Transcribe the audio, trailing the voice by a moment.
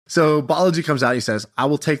So Balaji comes out, he says, I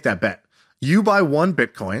will take that bet. You buy 1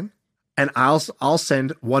 Bitcoin and I'll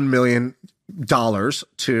send $1 million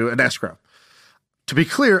to an escrow. To be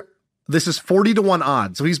clear, this is 40-1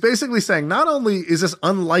 odds. So he's basically saying not only is this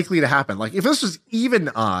unlikely to happen, like if this was even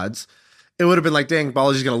odds, it would have been like, dang,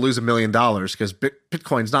 Balaji's going to lose $1 million because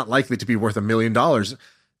Bitcoin's not likely to be worth $1 million.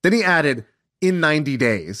 Then he added in 90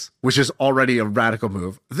 days, which is already a radical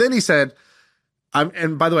move. Then he said,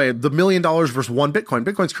 and by the way, the $1 million versus 1 Bitcoin.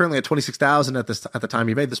 Bitcoin's currently at 26,000 at the time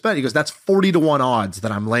he made this bet. He goes, that's 40-1 odds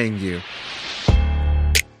that I'm laying you.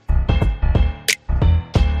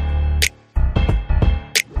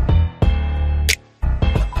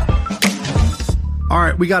 All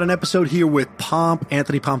right, we got an episode here with Pomp,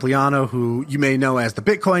 Anthony Pompliano, who you may know as the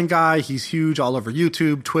Bitcoin guy. He's huge all over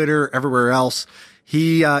YouTube, Twitter, everywhere else.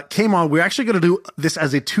 He came on. We're actually going to do this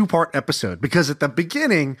as a 2-part episode because at the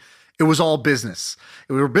beginning, it was all business.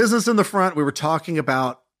 We were business in the front. We were talking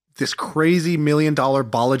about this crazy $1 million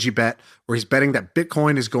Balaji bet where he's betting that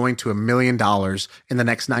Bitcoin is going to $1 million in the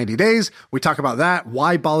next 90 days. We talk about that,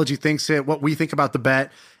 why Balaji thinks it, what we think about the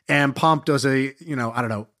bet. And Pomp does a,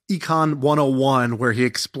 Econ 101 where he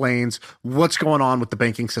explains what's going on with the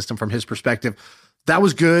banking system from his perspective. That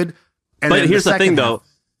was good. But here's the thing, though.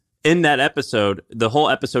 In that episode, the whole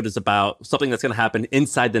episode is about something that's going to happen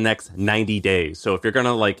inside the next 90 days. So if you're going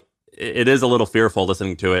to it is a little fearful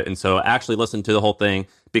listening to it. And so actually listen to the whole thing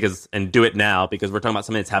and do it now because we're talking about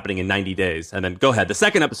something that's happening in 90 days. And then go ahead. The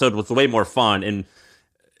second episode was way more fun and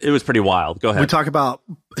it was pretty wild. Go ahead. We talk about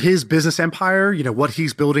his business empire, what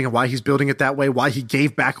he's building and why he's building it that way, why he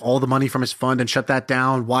gave back all the money from his fund and shut that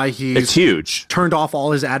down, why it's huge. Turned off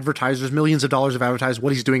all his advertisers, millions of dollars of advertisers,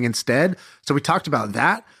 what he's doing instead. So we talked about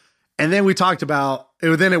that. And then we talked about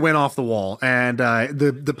then it went off the wall and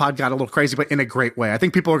the pod got a little crazy, but in a great way. I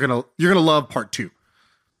think you're going to love part 2.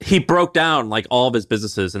 He broke down all of his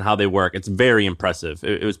businesses and how they work. It's very impressive.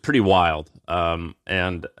 It was pretty wild. He's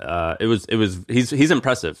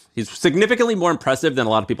impressive. He's significantly more impressive than a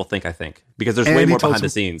lot of people think, I think, because there's way more behind the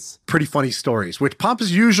scenes. Pretty funny stories, which Pomp is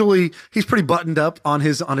he's pretty buttoned up on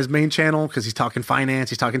his main channel because he's talking finance,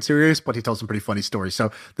 he's talking serious, but he tells some pretty funny stories. So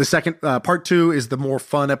the second part 2 is the more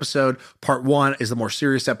fun episode. Part 1 is the more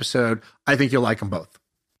serious episode. I think you'll like them both.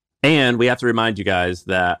 And we have to remind you guys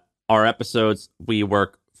that our episodes, we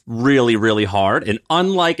work really, really hard. And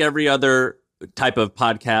unlike every other type of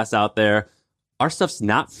podcast out there, our stuff's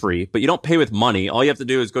not free, but you don't pay with money. All you have to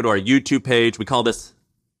do is go to our YouTube page. We call this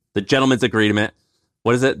the gentleman's agreement.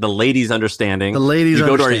 What is it? The ladies' understanding. The ladies'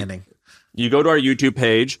 understanding. You go to our YouTube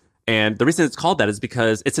page, and the reason it's called that is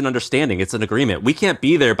because it's an understanding. It's an agreement. We can't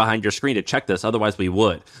be there behind your screen to check this. Otherwise, we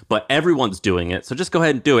would. But everyone's doing it. So just go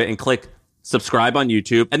ahead and do it and click subscribe on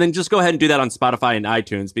YouTube. And then just go ahead and do that on Spotify and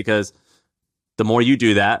iTunes because the more you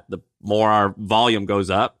do that, the more our volume goes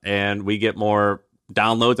up and we get more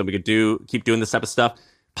downloads and we could keep doing this type of stuff.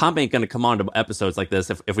 Pomp ain't going to come on to episodes like this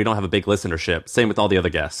if we don't have a big listenership. Same with all the other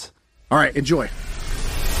guests. All right, enjoy.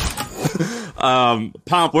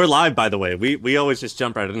 Pomp, we're live, by the way. We always just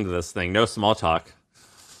jump right into this thing. No small talk.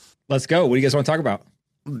 Let's go. What do you guys want to talk about?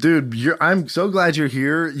 Dude, I'm so glad you're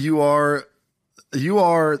here. You are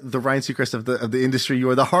the Ryan Seacrest of the industry. You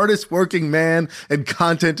are the hardest working man in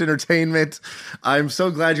content entertainment. I'm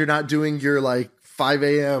so glad you're not doing your 5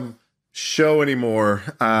 a.m. show anymore.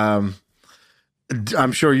 I'm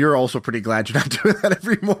sure you're also pretty glad you're not doing that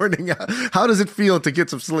every morning. How does it feel to get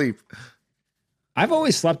some sleep? I've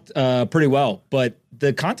always slept pretty well, but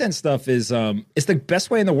the content stuff is it's the best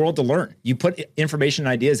way in the world to learn. You put information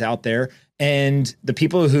and ideas out there, and the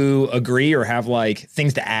people who agree or have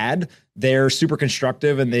things to add, they're super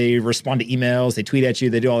constructive and they respond to emails, they tweet at you,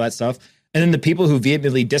 they do all that stuff. And then the people who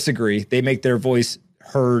vehemently disagree, they make their voice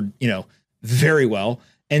heard, very well.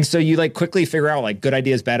 And so you quickly figure out good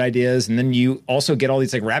ideas, bad ideas, and then you also get all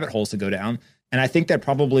these rabbit holes to go down. And I think that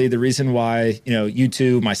probably the reason why, you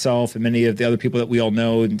two, myself, and many of the other people that we all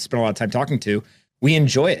know and spend a lot of time talking to, we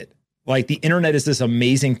enjoy it. The internet is this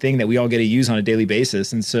amazing thing that we all get to use on a daily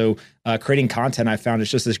basis. And so creating content, I found,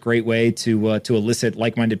 is just this great way to elicit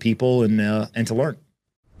like-minded people and to learn.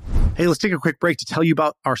 Hey, let's take a quick break to tell you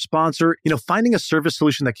about our sponsor. Finding a service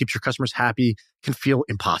solution that keeps your customers happy can feel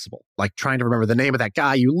impossible, like trying to remember the name of that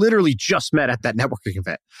guy you literally just met at that networking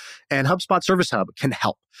event. And HubSpot Service Hub can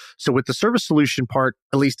help. So with the service solution part,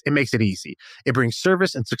 at least it makes it easy. It brings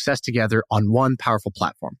service and success together on one powerful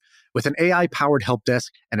platform with an AI-powered help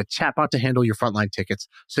desk and a chatbot to handle your frontline tickets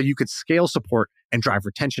so you could scale support and drive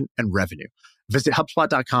retention and revenue. Visit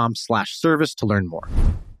HubSpot.com/service to learn more.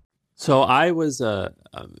 So I was,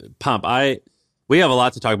 Pomp, We have a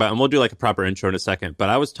lot to talk about, and we'll do like a proper intro in a second. But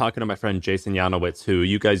I was talking to my friend Jason Yanowitz, who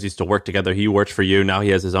you guys used to work together. He worked for you. Now he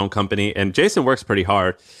has his own company, and Jason works pretty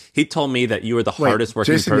hard. He told me that you were the hardest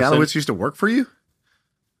working Jason person. Yanowitz used to work for you?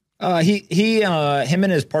 Him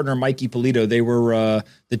and his partner Mike Ippolito, they were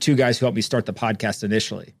the two guys who helped me start the podcast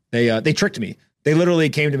initially. They tricked me. They literally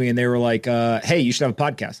came to me and they were like, "Hey, you should have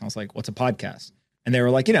a podcast." And I was like, "What's a podcast?" And they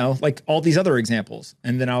were like, like all these other examples.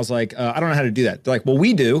 And then I was like, "I don't know how to do that." They're like, "Well,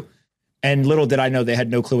 we do." And little did I know they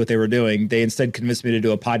had no clue what they were doing. They instead convinced me to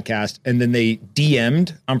do a podcast. And then they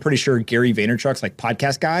DM'd, I'm pretty sure, Gary Vaynerchuk's like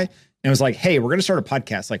podcast guy. And was like, "Hey, we're going to start a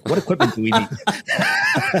podcast. Like, what equipment do we need?"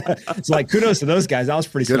 It's like, kudos to those guys. That was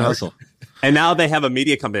pretty good smart. hustle. And now they have a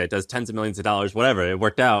media company that does tens of millions of dollars, whatever. It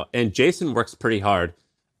worked out. And Jason works pretty hard.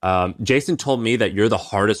 Jason told me that you're the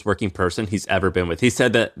hardest working person he's ever been with. He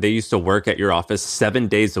said that they used to work at your office 7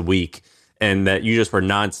 days a week and that you just were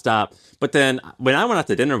nonstop. But then when I went out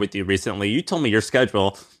to dinner with you recently, you told me your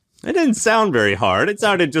schedule. It didn't sound very hard. It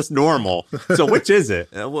sounded just normal. So which is it?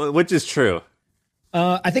 Which is true?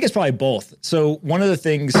 I think it's probably both. So one of the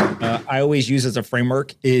things I always use as a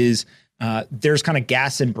framework is there's kind of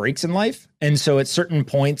gas and brakes in life. And so at certain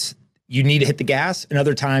points, you need to hit the gas. And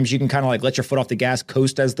other times you can kind of like let your foot off the gas,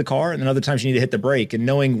 coast as the car. And then other times you need to hit the brake. And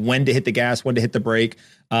knowing when to hit the gas, when to hit the brake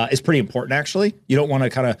is pretty important, actually. You don't want to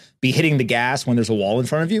kind of be hitting the gas when there's a wall in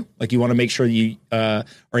front of you. Like you want to make sure you are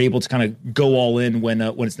able to kind of go all in when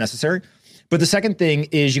it's necessary. But the second thing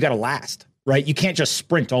is you got to last. Right? You can't just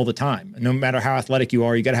sprint all the time. No matter how athletic you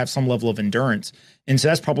are, you got to have some level of endurance. And so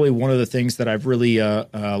that's probably one of the things that I've really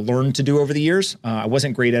learned to do over the years. I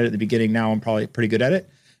wasn't great at it at the beginning. Now I'm probably pretty good at it.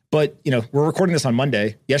 But, we're recording this on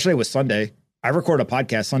Monday. Yesterday was Sunday. I recorded a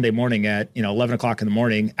podcast Sunday morning at, 11 o'clock in the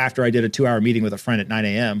morning after I did a 2-hour meeting with a friend at 9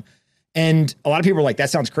 a.m. And a lot of people are like, that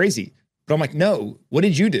sounds crazy. But I'm like, no, what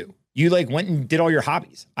did you do? You went and did all your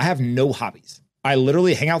hobbies. I have no hobbies. I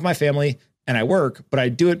literally hang out with my family and I work, but I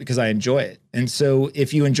do it because I enjoy it. And so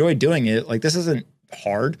if you enjoy doing it, this isn't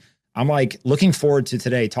hard. I'm looking forward to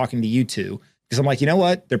today talking to you two because I'm like, you know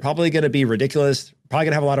what? They're probably going to be ridiculous, probably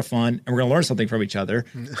going to have a lot of fun, and we're going to learn something from each other.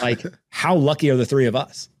 How lucky are the three of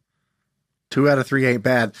us? 2 out of 3 ain't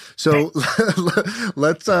bad. So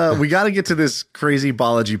let's, we got to get to this crazy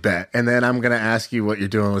Balaji bet. And then I'm going to ask you what you're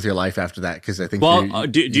doing with your life after that. Cause I think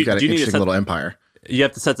you've got an interesting little empire. You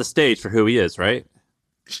have to set the stage for who he is, right?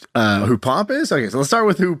 Who Pomp is? Okay, so let's start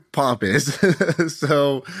with who Pomp is.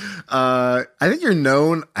 So I think you're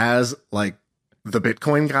known as the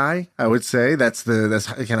Bitcoin guy. I would say that's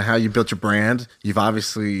kind of how you built your brand. You've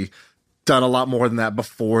obviously done a lot more than that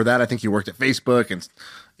before that. I think you worked at Facebook and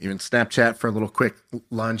even Snapchat for a little quick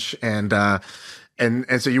lunch, and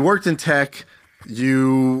so you worked in tech.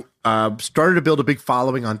 You started to build a big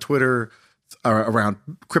following on Twitter around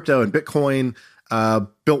crypto and Bitcoin.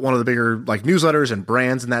 Built one of the bigger newsletters and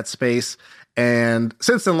brands in that space, and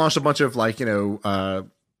since then launched a bunch of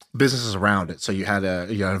businesses around it. So you had a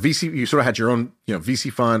VC, you sort of had your own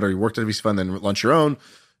VC fund, or you worked at a VC fund, then launched your own.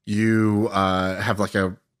 You have a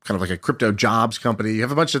kind of a crypto jobs company. You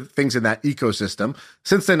have a bunch of things in that ecosystem.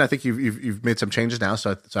 Since then, I think you've made some changes now.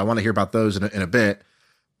 So I want to hear about those in a bit.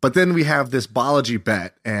 But then we have this Balaji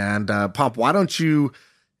bet, and Pomp, why don't you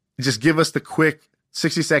just give us the quick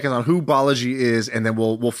 60 seconds on who Balaji is, and then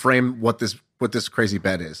we'll frame what this crazy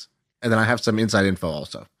bet is. And then I have some inside info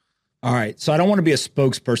also. All right. So I don't want to be a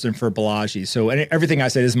spokesperson for Balaji. So everything I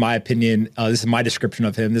say is my opinion. This is my description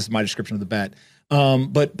of him. This is my description of the bet.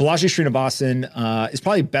 But Balaji Srinivasan is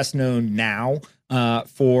probably best known now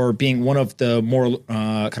for being one of the more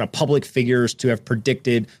kind of public figures to have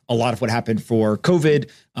predicted a lot of what happened for COVID.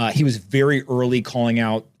 He was very early calling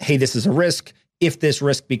out, hey, this is a risk. If this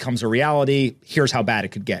risk becomes a reality, here's how bad it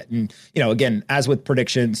could get. And, again, as with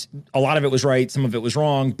predictions, a lot of it was right, some of it was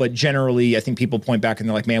wrong. But generally, I think people point back and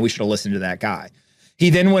they're like, man, we should have listened to that guy. He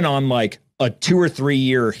then went on a 2 or 3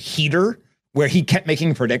 year heater where he kept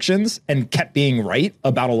making predictions and kept being right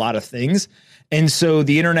about a lot of things. And so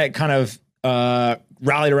the internet kind of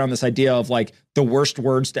rallied around this idea of the worst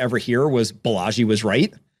words to ever hear was Balaji was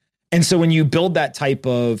right. And so when you build that type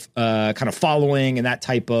of kind of following and that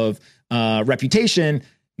type of reputation,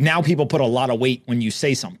 now people put a lot of weight when you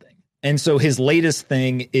say something. And so his latest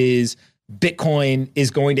thing is Bitcoin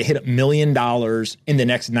is going to hit $1 million in the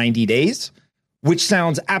next 90 days, which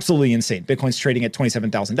sounds absolutely insane. Bitcoin's trading at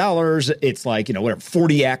 $27,000. It's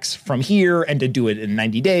 40x from here, and to do it in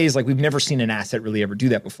 90 days, we've never seen an asset really ever do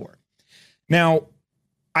that before. Now,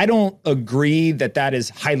 I don't agree that is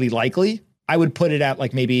highly likely. I would put it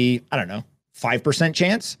at maybe, I don't know, 5%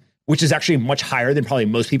 chance, which is actually much higher than probably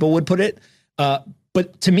most people would put it.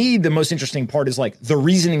 But to me, the most interesting part is like the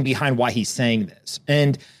reasoning behind why he's saying this.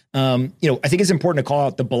 And, I think it's important to call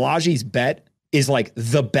out the Balaji's bet is like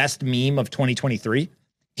the best meme of 2023.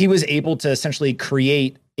 He was able to essentially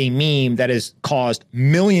create a meme that has caused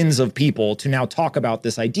millions of people to now talk about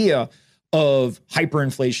this idea of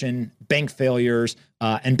hyperinflation, bank failures,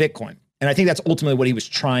 and Bitcoin. And I think that's ultimately what he was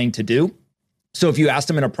trying to do. So if you asked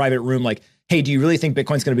him in a private room, like, hey, do you really think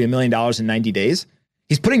Bitcoin's going to be $1 million in 90 days?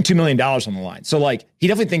 He's putting $2 million on the line. So like, he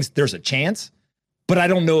definitely thinks there's a chance, but I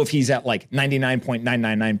don't know if he's at like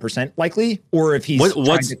 99.999% likely, or if he's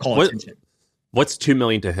trying to call attention. What's 2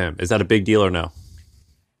 million to him? Is that a big deal or no?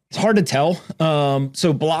 It's hard to tell.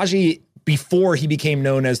 So Balaji, before he became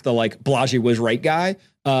known as the like Balaji was right guy,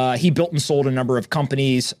 he built and sold a number of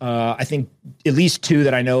companies. I think at least 2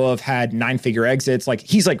 that I know of had 9-figure exits. Like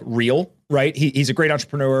he's like real, right? He's a great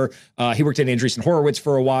entrepreneur. He worked at Andreessen Horowitz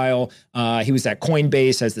for a while. He was at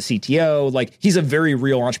Coinbase as the CTO. Like he's a very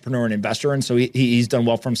real entrepreneur and investor. And so he's done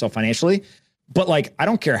well for himself financially. But like, I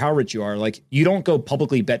don't care how rich you are. Like you don't go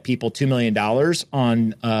publicly bet people $2 million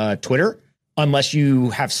on Twitter unless you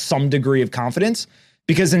have some degree of confidence,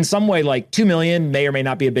 because in some way, like 2 million may or may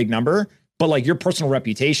not be a big number, but like your personal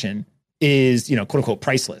reputation is, quote unquote,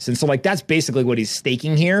 priceless. And so like, that's basically what he's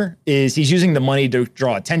staking here is he's using the money to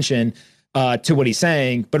draw attention to what he's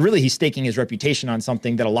saying, but really he's staking his reputation on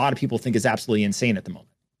something that a lot of people think is absolutely insane at the moment.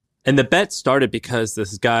 And the bet started because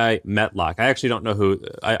this guy, Metlock, I actually don't know who,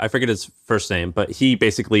 I forget his first name, but he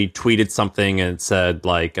basically tweeted something and said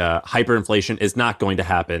like, hyperinflation is not going to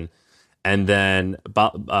happen. And then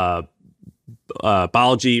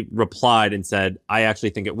Balaji replied and said, I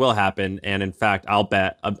actually think it will happen. And in fact, I'll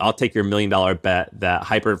take your $1 million bet that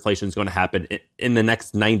hyperinflation is going to happen in the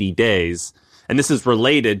next 90 days. And this is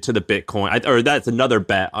related to the Bitcoin, or that's another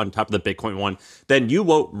bet on top of the Bitcoin one. Then you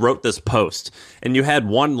wrote this post and you had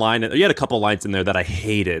one line, you had a couple lines in there that I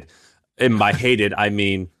hated. And by hated, I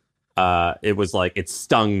mean, it was like, it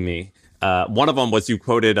stung me. One of them was you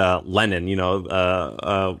quoted Lenin,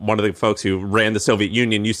 one of the folks who ran the Soviet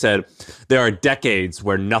Union. You said, there are decades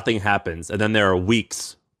where nothing happens, and then there are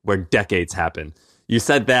weeks where decades happen. You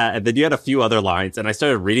said that, and then you had a few other lines, and I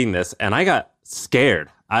started reading this, and I got scared.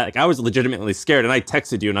 I was legitimately scared, and I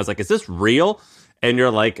texted you, and I was like, is this real? And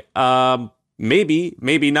you're like,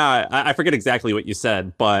 maybe not. I forget exactly what you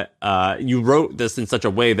said, but you wrote this in such a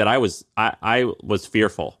way that I was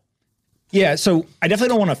fearful. Yeah, so I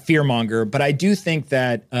definitely don't want to fearmonger, but I do think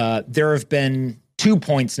that there have been 2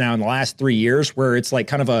 points now in the last 3 years where it's like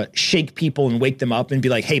kind of a shake people and wake them up and be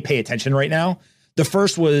like, hey, pay attention right now. The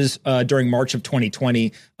first was during March of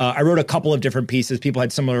 2020. I wrote a couple of different pieces. People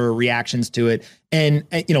had similar reactions to it. And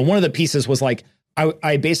one of the pieces was like,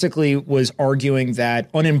 I basically was arguing that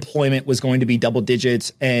unemployment was going to be double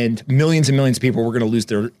digits and millions of people were going to lose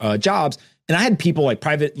their jobs. And I had people like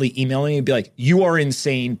privately emailing me and be like, you are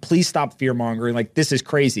insane. Please stop fear mongering. Like, this is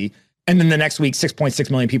crazy. And then the next week,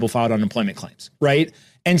 6.6 million people filed unemployment claims. Right.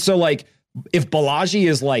 And so like, if Balaji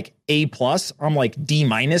is like A+, I'm like D-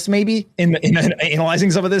 maybe in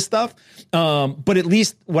analyzing some of this stuff. But at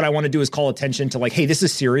least what I want to do is call attention to like, hey, this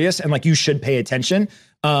is serious. And like, you should pay attention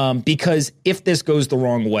because if this goes the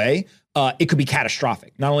wrong way, it could be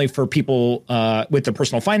catastrophic, not only for people with their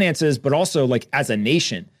personal finances, but also like as a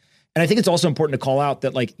nation. And I think it's also important to call out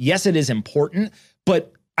that like, yes, it is important,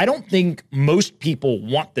 but I don't think most people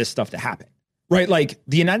want this stuff to happen. Right. Like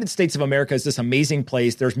the United States of America is this amazing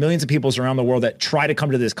place. There's millions of people around the world that try to come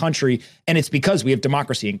to this country. And it's because we have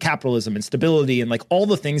democracy and capitalism and stability and like all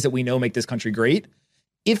the things that we know make this country great.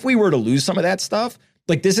 If we were to lose some of that stuff,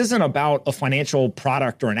 like this isn't about a financial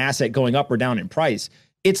product or an asset going up or down in price.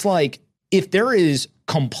 It's like if there is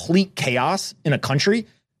complete chaos in a country,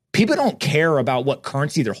 people don't care about what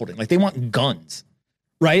currency they're holding. Like they want guns.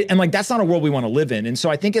 Right. And like, that's not a world we want to live in. And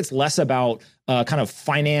so I think it's less about kind of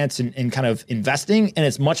finance and kind of investing. And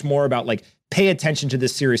it's much more about like, pay attention to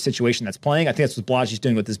this serious situation that's playing. I think that's what Balaji's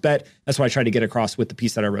doing with this bet. That's what I tried to get across with the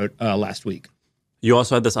piece that I wrote last week. You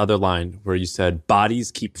also had this other line where you said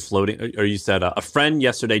bodies keep floating, or you said a friend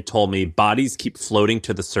yesterday told me bodies keep floating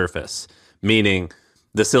to the surface, meaning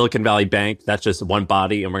the Silicon Valley Bank, that's just one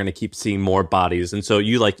body and we're going to keep seeing more bodies. And so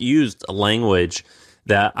you like used a language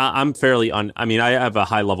that I'm fairly I have a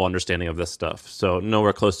high level understanding of this stuff. So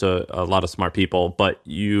nowhere close to a lot of smart people, but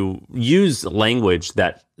you use language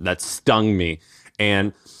that stung me.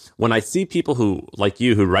 And when I see people who like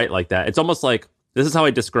you who write like that, it's almost like, this is how I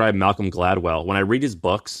describe Malcolm Gladwell. When I read his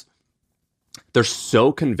books, they're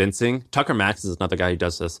so convincing. Tucker Max is another guy who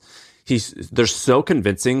does this. They're so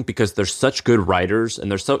convincing because they're such good writers and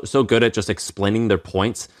they're so good at just explaining their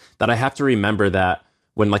points that I have to remember that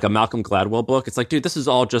when like a Malcolm Gladwell book, it's like, dude, this is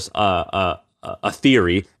all just a a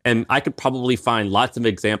theory, and I could probably find lots of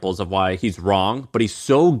examples of why he's wrong, but he's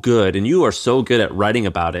so good, and you are so good at writing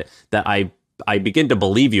about it that I begin to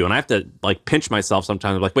believe you, and I have to like pinch myself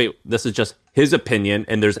sometimes. Like, wait, this is just his opinion,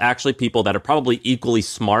 and there's actually people that are probably equally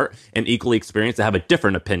smart and equally experienced that have a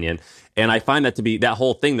different opinion. And I find that to be that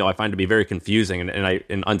whole thing, though, I find to be very confusing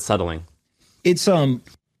and unsettling. It's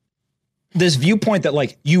this viewpoint that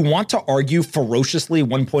like you want to argue ferociously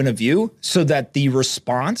one point of view so that the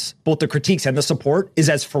response, both the critiques and the support, is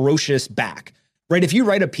as ferocious back. Right? If you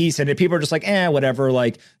write a piece and people are just like, whatever,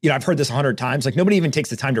 like, I've heard this 100 times, like nobody even takes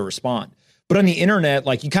the time to respond. But on the internet,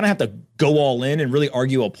 like you kind of have to go all in and really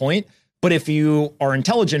argue a point. But if you are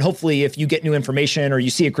intelligent, hopefully if you get new information or you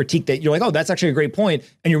see a critique that you're like, oh, that's actually a great point,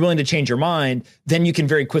 and you're willing to change your mind, then you can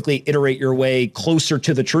very quickly iterate your way closer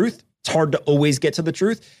to the truth. It's hard to always get to the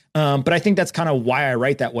truth. But I think that's kind of why I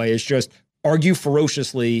write that way, is just argue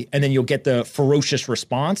ferociously, and then you'll get the ferocious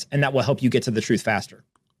response, and that will help you get to the truth faster.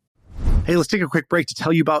 Hey, let's take a quick break to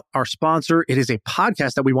tell you about our sponsor. It is a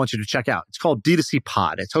podcast that we want you to check out. It's called D2C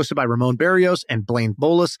Pod. It's hosted by Ramon Barrios and Blaine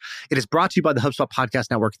Bolus. It is brought to you by the HubSpot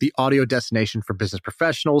Podcast Network, the audio destination for business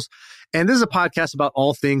professionals. And this is a podcast about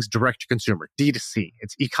all things direct to consumer, D2C.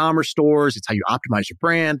 It's e-commerce stores. It's how you optimize your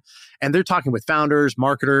brand. And they're talking with founders,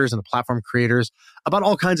 marketers, and the platform creators about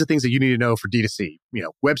all kinds of things that you need to know for D2C.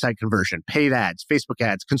 Website conversion, paid ads, Facebook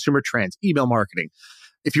ads, consumer trends, email marketing.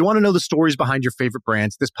 If you want to know the stories behind your favorite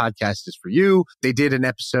brands, this podcast is for you. They did an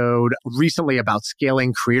episode recently about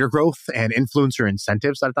scaling creator growth and influencer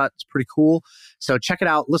incentives that I thought was pretty cool. So check it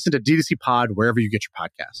out. Listen to D2C Pod wherever you get your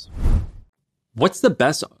podcasts. What's the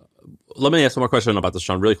best? Let me ask one more question about this,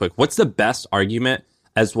 Sean, really quick. What's the best argument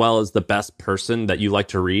as well as the best person that you like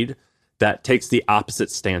to read that takes the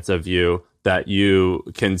opposite stance of you, that you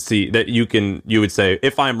can see, that you would say,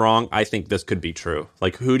 if I'm wrong, I think this could be true?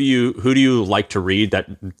 Like, who do you like to read that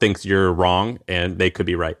thinks you're wrong and they could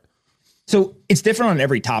be right? So it's different on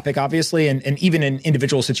every topic, obviously, and even in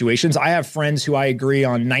individual situations. I have friends who I agree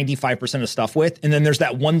on 95% of stuff with, and then there's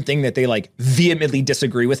that one thing that they like vehemently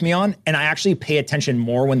disagree with me on, and I actually pay attention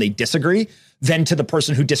more when they disagree than to the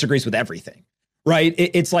person who disagrees with everything. Right?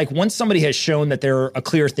 It's like once somebody has shown that they're a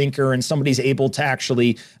clear thinker and somebody's able to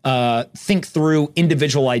actually think through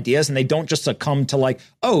individual ideas, and they don't just succumb to like,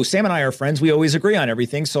 oh, Sam and I are friends, we always agree on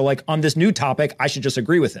everything, so like on this new topic, I should just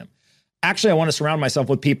agree with him. Actually, I want to surround myself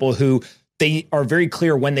with people who they are very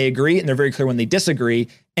clear when they agree and they're very clear when they disagree.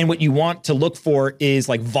 And what you want to look for is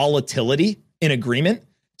like volatility in agreement.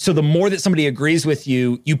 So the more that somebody agrees with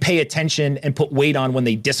you, you pay attention and put weight on when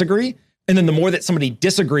they disagree. And then the more that somebody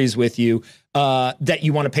disagrees with you, that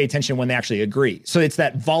you want to pay attention when they actually agree. So it's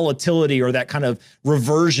that volatility or that kind of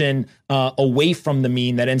reversion away from the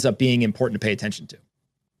mean that ends up being important to pay attention to.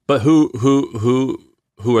 But who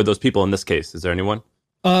are those people in this case? Is there anyone?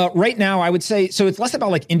 Right now, I would say, so it's less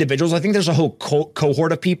about like individuals. I think there's a whole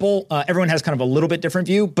cohort of people. Everyone has kind of a little bit different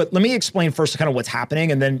view, but let me explain first kind of what's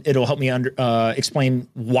happening, and then it'll help me explain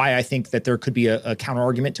why I think that there could be a counter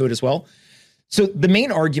argument to it as well. So the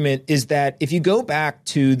main argument is that if you go back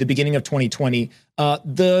to the beginning of 2020,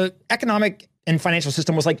 the economic and financial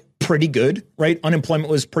system was like pretty good, right? Unemployment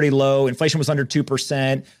was pretty low. Inflation was under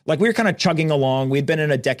 2%. Like we were kind of chugging along. We'd been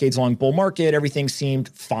in a decades-long bull market. Everything seemed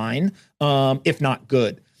fine, if not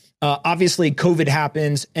good. Obviously, COVID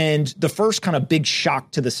happens, and the first kind of big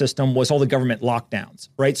shock to the system was all the government lockdowns,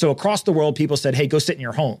 right? So across the world, people said, hey, go sit in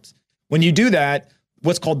your homes. When you do that,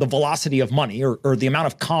 what's called the velocity of money or the amount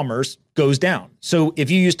of commerce goes down. So if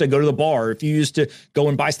you used to go to the bar, if you used to go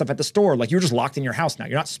and buy stuff at the store, like you're just locked in your house now.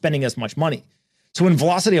 You're not spending as much money. So when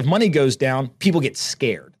velocity of money goes down, people get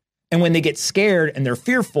scared. And when they get scared and they're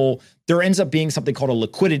fearful, there ends up being something called a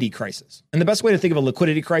liquidity crisis. And the best way to think of a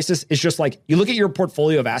liquidity crisis is just like you look at your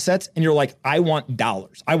portfolio of assets and you're like, I want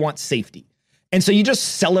dollars. I want safety. And so you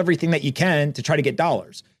just sell everything that you can to try to get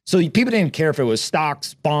dollars. So people didn't care if it was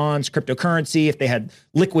stocks, bonds, cryptocurrency, if they had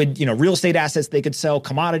liquid, real estate assets they could sell,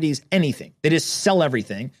 commodities, anything. They just sell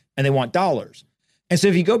everything and they want dollars. And so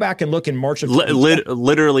if you go back and look in March of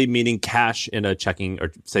literally meaning cash in a checking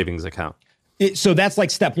or savings account. So that's like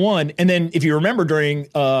step one. And then if you remember during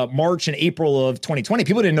March and April of 2020,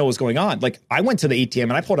 people didn't know what was going on. Like I went to the ATM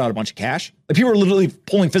and I pulled out a bunch of cash. Like people were literally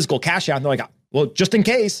pulling physical cash out and they're like, well, just in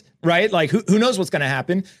case, right? Like who knows what's going to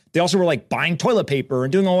happen? They also were like buying toilet paper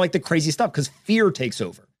and doing all like the crazy stuff because fear takes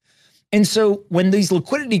over. And so when these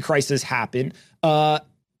liquidity crises happen,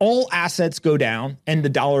 all assets go down and the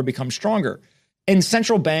dollar becomes stronger. And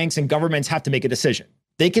central banks and governments have to make a decision.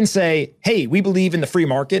 They can say, hey, we believe in the free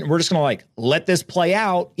market and we're just going to like let this play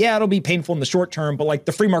out. Yeah, it'll be painful in the short term, but like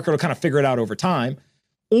the free market will kind of figure it out over time.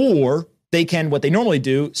 Or they can, what they normally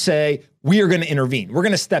do, say, we are going to intervene. We're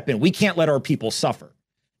going to step in. We can't let our people suffer.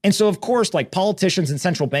 And so, of course, like politicians and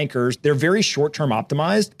central bankers, they're very short-term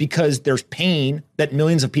optimized because there's pain that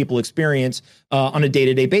millions of people experience on a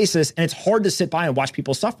day-to-day basis. And it's hard to sit by and watch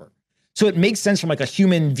people suffer. So it makes sense from like a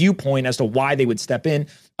human viewpoint as to why they would step in.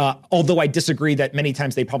 Although I disagree that many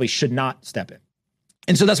times they probably should not step in.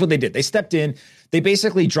 And so that's what they did. They stepped in. They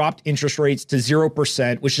basically dropped interest rates to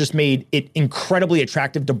 0%, which just made it incredibly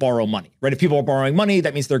attractive to borrow money, right? If people are borrowing money,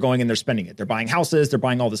 that means they're going and they're spending it. They're buying houses. They're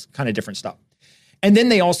buying all this kind of different stuff. And then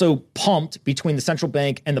they also pumped, between the central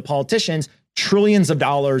bank and the politicians, trillions of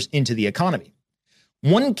dollars into the economy.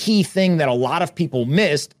 One key thing that a lot of people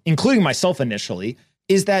missed, including myself initially,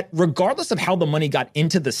 is that regardless of how the money got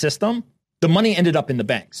into the system, the money ended up in the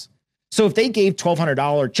banks. So if they gave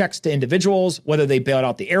 $1,200 checks to individuals, whether they bailed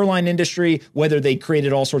out the airline industry, whether they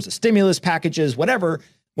created all sorts of stimulus packages, whatever,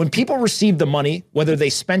 when people received the money, whether they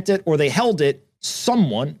spent it or they held it,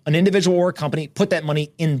 someone, an individual or a company, put that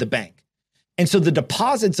money in the bank. And so the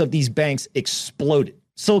deposits of these banks exploded.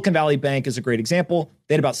 Silicon Valley Bank is a great example.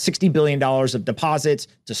 They had about $60 billion of deposits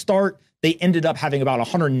to start. They ended up having about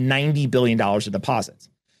 $190 billion of deposits.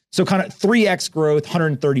 So kind of 3x growth,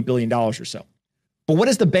 $130 billion or so. But what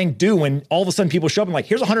does the bank do when all of a sudden people show up and like,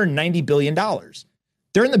 here's $190 billion?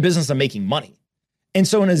 They're in the business of making money. And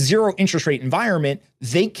so in a zero interest rate environment,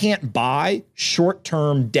 they can't buy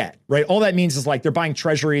short-term debt, right? All that means is like they're buying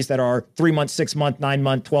treasuries that are 3 months, 6 month, 9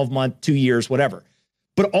 month, 12 month, 2 years, whatever.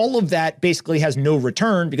 But all of that basically has no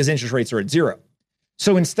return because interest rates are at zero.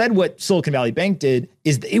 So instead, what Silicon Valley Bank did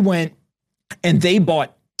is they went and they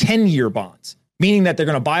bought 10-year bonds, meaning that they're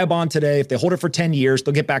going to buy a bond today. If they hold it for 10 years,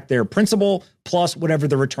 they'll get back their principal plus whatever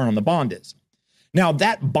the return on the bond is. Now,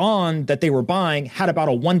 that bond that they were buying had about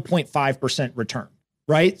a 1.5% return.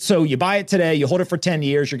 Right? So you buy it today, you hold it for 10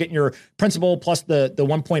 years, you're getting your principal plus the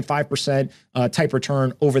 1.5% type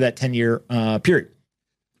return over that 10-year period.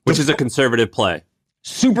 Which is a conservative play.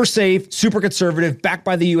 Super safe, super conservative, backed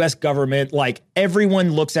by the US government. Like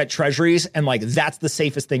everyone looks at treasuries and like that's the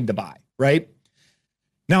safest thing to buy, right?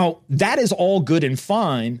 Now, that is all good and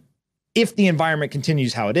fine if the environment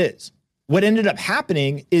continues how it is. What ended up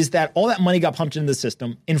happening is that all that money got pumped into the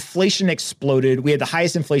system, inflation exploded, we had the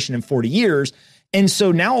highest inflation in 40 years. And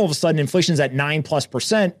so now all of a sudden inflation's at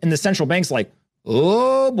 9+%, and the central bank's like,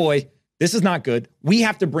 oh boy, this is not good. We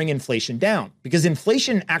have to bring inflation down because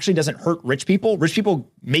inflation actually doesn't hurt rich people. Rich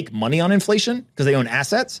people make money on inflation because they own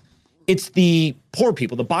assets. It's the poor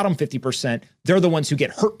people, the bottom 50%, they're the ones who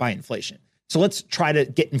get hurt by inflation. So let's try to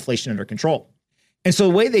get inflation under control. And so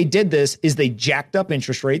the way they did this is they jacked up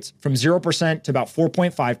interest rates from 0% to about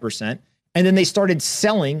 4.5%, and then they started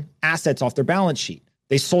selling assets off their balance sheet.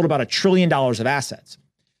 They sold about $1 trillion of assets.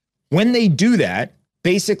 When they do that,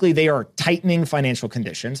 basically they are tightening financial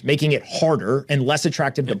conditions, making it harder and less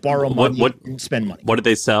attractive to borrow money and spend money. What did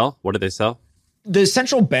they sell? The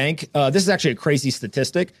central bank, this is actually a crazy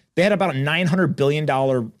statistic. They had about a $900 billion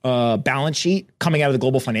balance sheet coming out of the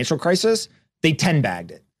global financial crisis. They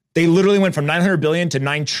 10-bagged it. They literally went from 900 billion to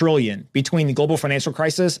 9 trillion between the global financial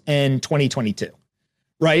crisis and 2022.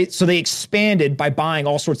 Right? So they expanded by buying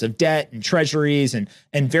all sorts of debt and treasuries and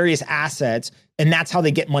various assets. And that's how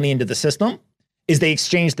they get money into the system, is they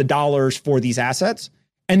exchange the dollars for these assets.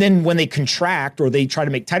 And then when they contract or they try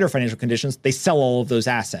to make tighter financial conditions, they sell all of those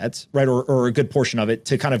assets, right? Or a good portion of it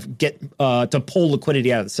to kind of get, to pull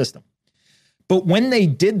liquidity out of the system. But when they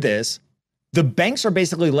did this, the banks are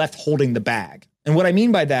basically left holding the bag. And what I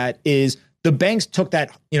mean by that is the banks took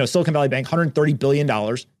that, Silicon Valley Bank, $130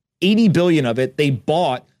 billion, 80 billion of it, they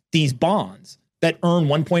bought these bonds that earn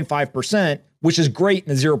 1.5%, which is great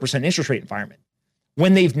in a 0% interest rate environment.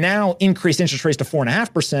 When they've now increased interest rates to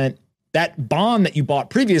 4.5%, that bond that you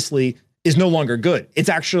bought previously is no longer good. It's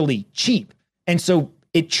actually cheap. And so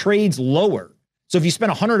it trades lower. So if you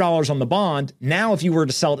spend $100 on the bond, now if you were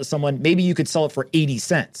to sell it to someone, maybe you could sell it for 80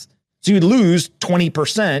 cents. So you'd lose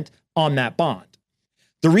 20% on that bond.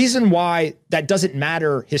 The reason why that doesn't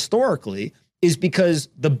matter historically is because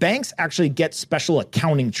the banks actually get special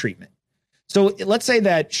accounting treatment. So let's say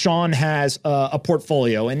that Sean has a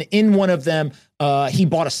portfolio, and in one of them, he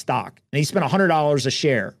bought a stock and he spent $100 a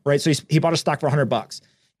share, right? So he bought a stock for $100.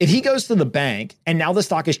 If he goes to the bank and now the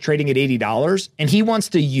stock is trading at $80 and he wants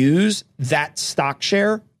to use that stock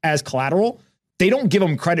share as collateral, they don't give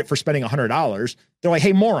him credit for spending $100. They're like,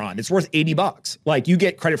 hey, moron, it's worth $80. Like you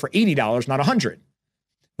get credit for $80, not $100.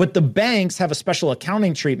 But the banks have a special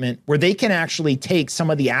accounting treatment where they can actually take some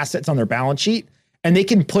of the assets on their balance sheet and they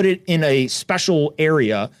can put it in a special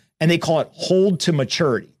area and they call it hold to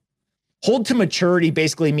maturity. Hold to maturity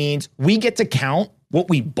basically means we get to count what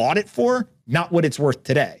we bought it for, not what it's worth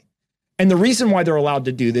today. And the reason why they're allowed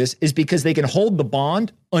to do this is because they can hold the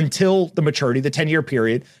bond until the maturity, the 10-year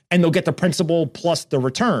period, and they'll get the principal plus the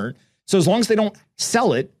return. So as long as they don't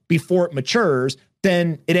sell it before it matures,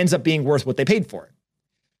 then it ends up being worth what they paid for it.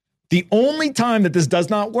 The only time that this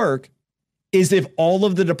does not work is if all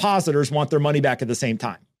of the depositors want their money back at the same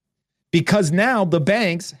time. Because now the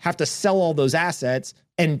banks have to sell all those assets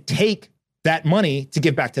and take that money to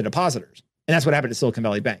give back to depositors. And that's what happened at Silicon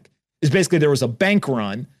Valley Bank. Is basically there was a bank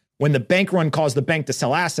run. When the bank run caused the bank to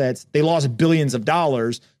sell assets, they lost billions of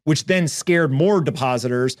dollars, which then scared more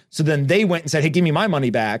depositors. So then they went and said, hey, give me my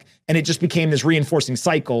money back. And it just became this reinforcing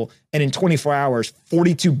cycle. And in 24 hours,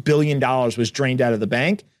 $42 billion was drained out of the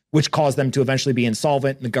bank, which caused them to eventually be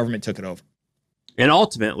insolvent, and the government took it over. And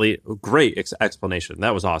ultimately, great explanation.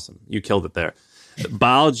 That was awesome. You killed it there.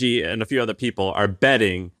 Balaji and a few other people are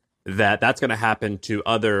betting that that's going to happen to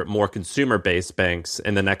other more consumer-based banks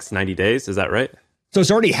in the next 90 days. Is that right? So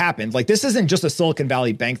it's already happened. Like, this isn't just a Silicon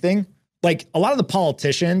Valley Bank thing. Like, a lot of the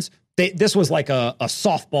politicians, this was like a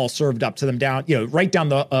softball served up to them down, right down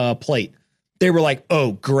the plate. They were like,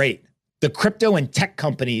 oh, great. The crypto and tech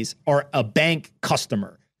companies are a bank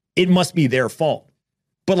customer. It must be their fault.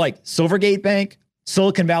 But like Silvergate Bank,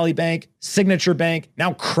 Silicon Valley Bank, Signature Bank,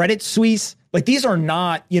 now Credit Suisse, like these are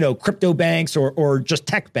not, crypto banks or just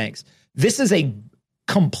tech banks. This is a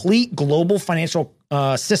complete global financial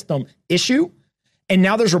system issue. And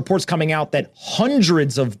now there's reports coming out that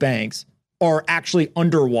hundreds of banks are actually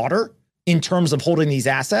underwater in terms of holding these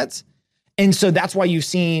assets. And so that's why you've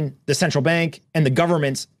seen the central bank and the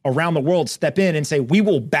governments around the world step in and say, we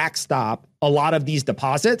will backstop a lot of these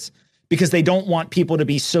deposits because they don't want people to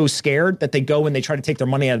be so scared that they go and they try to take their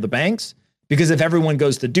money out of the banks. Because if everyone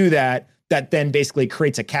goes to do that, that then basically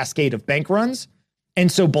creates a cascade of bank runs. And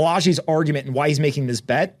so Balaji's argument and why he's making this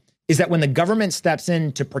bet is that when the government steps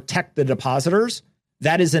in to protect the depositors,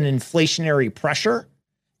 that is an inflationary pressure,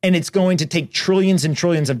 and it's going to take trillions and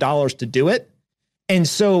trillions of dollars to do it. And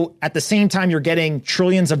so at the same time, you're getting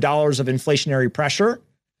trillions of dollars of inflationary pressure,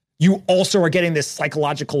 you also are getting this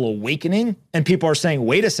psychological awakening, and people are saying,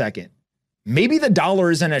 wait a second, maybe the dollar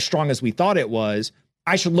isn't as strong as we thought it was.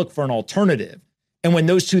 I should look for an alternative. And when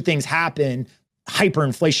those two things happen,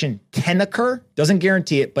 hyperinflation can occur, doesn't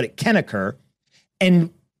guarantee it, but it can occur.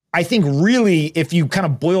 And I think really, if you kind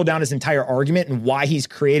of boil down his entire argument and why he's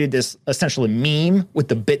created this essentially meme with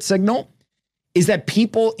the bit signal, is that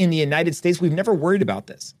people in the United States, we've never worried about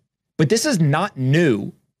this, but this is not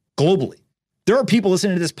new globally. There are people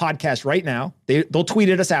listening to this podcast right now. They'll tweet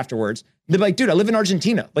at us afterwards. They're like, dude, I live in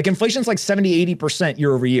Argentina. Like inflation's like 70, 80%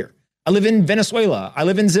 year over year. I live in Venezuela. I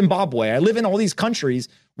live in Zimbabwe. I live in all these countries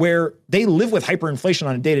where they live with hyperinflation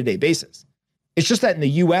on a day-to-day basis. It's just that in the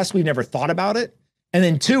US, we've never thought about it. And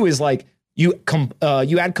then two is like you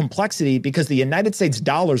add complexity because the United States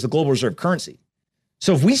dollar is the global reserve currency.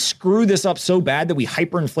 So if we screw this up so bad that we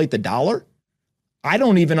hyperinflate the dollar, I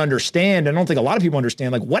don't even understand. I don't think a lot of people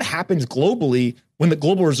understand like what happens globally when the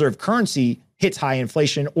global reserve currency hits high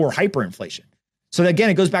inflation or hyperinflation. So again,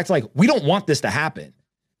 it goes back to like, we don't want this to happen,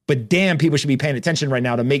 but damn, people should be paying attention right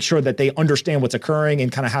now to make sure that they understand what's occurring and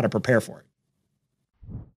kind of how to prepare for it.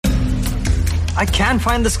 I can't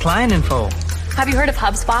find this client info. Have you heard of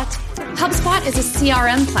HubSpot? HubSpot is a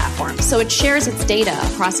CRM platform, so it shares its data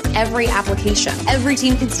across every application. Every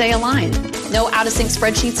team can stay aligned. No out-of-sync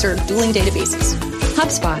spreadsheets or dueling databases.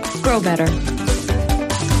 HubSpot. Grow better.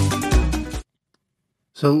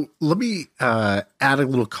 So let me add a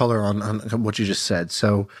little color on what you just said.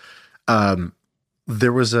 So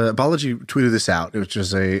there was Balaji tweeted this out. It was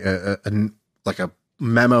just a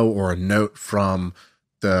memo or a note from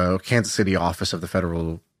the Kansas City office of the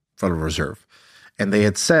Federal Reserve. And they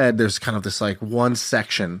had said there's kind of this like one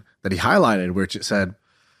section that he highlighted, which it said,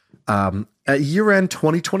 at year end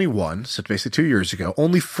 2021, so basically 2 years ago,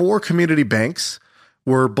 only 4 community banks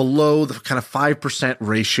were below the kind of 5%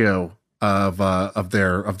 ratio of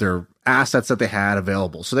their assets that they had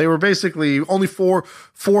available. So they were basically only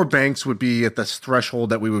four banks would be at this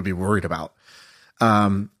threshold that we would be worried about.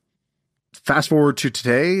 Fast forward to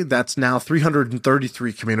today, that's now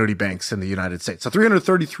 333 community banks in the United States. So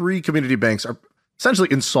 333 community banks are essentially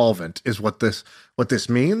insolvent is what this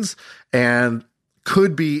means. And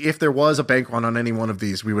could be, if there was a bank run on any one of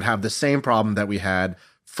these, we would have the same problem that we had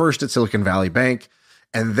first at Silicon Valley Bank.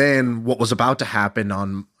 And then what was about to happen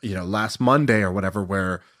on, last Monday or whatever,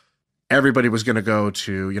 where everybody was going to go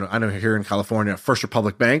to, I know here in California, First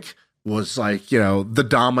Republic Bank was like, the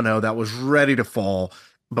domino that was ready to fall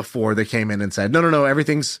before they came in and said, no,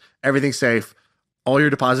 everything's safe. All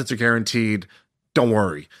your deposits are guaranteed. Don't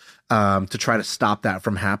worry. To try to stop that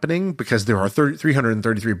from happening, because there are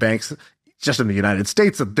 333 banks. just in the United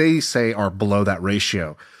States that they say are below that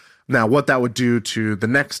ratio. Now, what that would do to the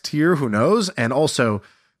next tier, who knows? And also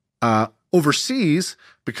overseas,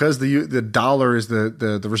 because the dollar is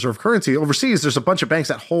the reserve currency, overseas, there's a bunch of banks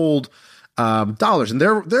that hold dollars, and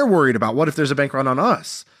they're worried about what if there's a bank run on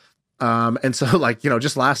us. And so, like,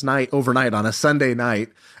 just last night, overnight, on a Sunday night,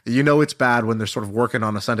 it's bad when they're sort of working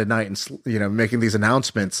on a Sunday night and, making these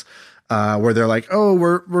announcements where they're like, oh,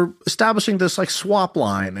 we're establishing this like swap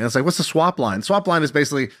line. And it's like, what's the swap line? Swap line is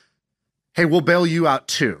basically, hey, we'll bail you out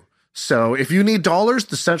too. So if you need dollars,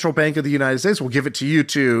 the Central Bank of the United States will give it to you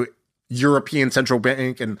to European Central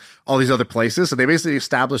Bank and all these other places. So they basically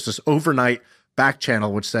established this overnight back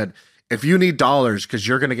channel, which said, if you need dollars because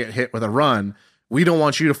you're going to get hit with a run, we don't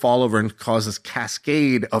want you to fall over and cause this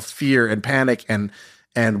cascade of fear and panic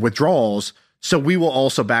and withdrawals. So we will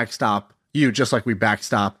also backstop you, just like we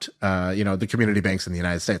backstopped, the community banks in the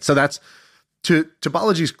United States. So that's to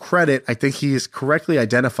Balaji's credit. I think he has correctly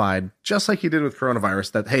identified, just like he did with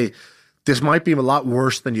coronavirus, that, hey, this might be a lot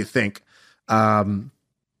worse than you think. And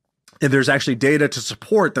there's actually data to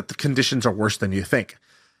support that the conditions are worse than you think.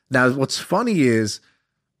 Now, what's funny is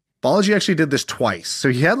Balaji actually did this twice. So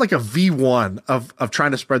he had like a V1 of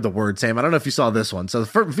trying to spread the word, Sam. I don't know if you saw this one. So the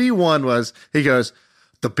first V1 was, he goes,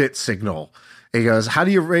 the bit signal. He goes, how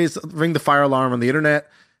do you ring the fire alarm on the internet?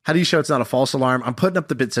 How do you show it's not a false alarm? I'm putting up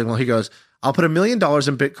the bit signal. He goes, I'll put $1 million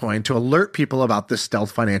in Bitcoin to alert people about this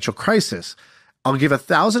stealth financial crisis. I'll give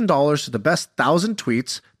 $1,000 to the best 1,000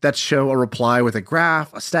 tweets that show a reply with a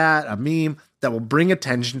graph, a stat, a meme that will bring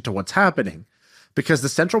attention to what's happening. Because the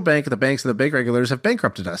central bank, the banks, and the bank regulators have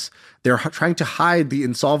bankrupted us. They're trying to hide the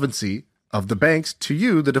insolvency of the banks to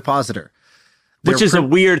you, the depositor. Which is a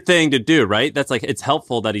weird thing to do, right? That's like, it's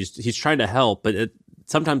helpful that he's trying to help, but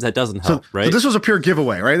sometimes that doesn't help, right? So this was a pure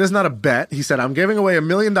giveaway, right? This is not a bet. He said, I'm giving away $1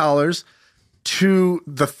 million I'll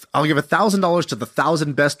give $1,000 to the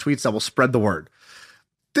 1,000 best tweets that will spread the word.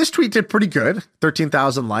 This tweet did pretty good,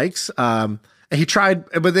 13,000 likes. And he tried,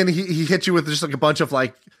 but then he hit you with just like a bunch of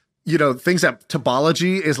like, things that to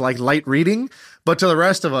Balaji is like light reading, but to the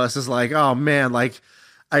rest of us is like, oh man, like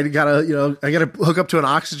I gotta hook up to an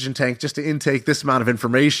oxygen tank just to intake this amount of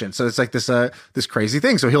information. So it's like this crazy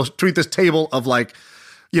thing. So he'll tweet this table of like,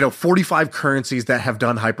 45 currencies that have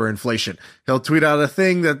done hyperinflation. He'll tweet out a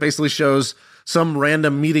thing that basically shows some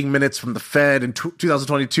random meeting minutes from the Fed in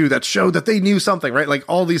 2022 that showed that they knew something, right? Like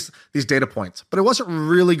all these data points, but it wasn't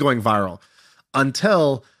really going viral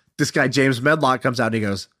until this guy, James Medlock, comes out and he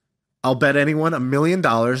goes, I'll bet anyone $1 million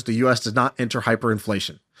the U.S. does not enter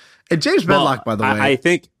hyperinflation. And James Medlock, by the way, I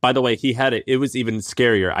think, by the way, he had it. It was even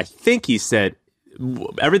scarier. I think he said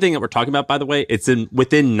everything that we're talking about. By the way, it's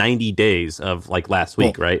within 90 days of like last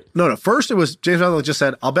week, right? No. First, it was James Medlock just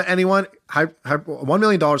said, "I'll bet anyone $1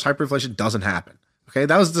 million hyperinflation doesn't happen." Okay,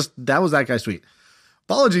 that was that guy's tweet.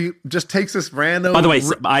 Balaji just takes this random. By the way,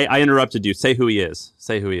 I interrupted you. Say who he is.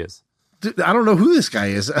 Dude, I don't know who this guy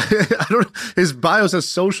is. His bio says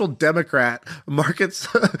social democrat, market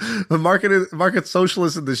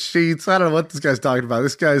socialist in the sheets. I don't know what this guy's talking about.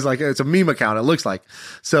 This guy's like, it's a meme account. It looks like.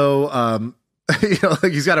 So,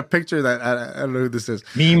 like he's got a picture that I don't know who this is.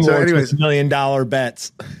 Meme so anyways, $1 million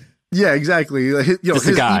bets. Yeah, exactly. His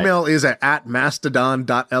email is at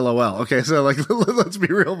mastodon.lol. Okay, so like let's be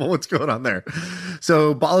real about what's going on there.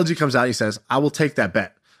 So Balaji comes out. He says, "I will take that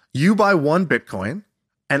bet. You buy 1 Bitcoin."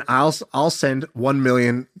 And I'll send $1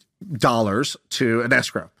 million to an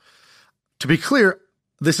escrow. To be clear,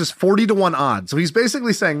 this is 40-1 odds. So he's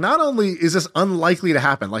basically saying not only is this unlikely to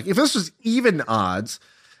happen, like if this was even odds,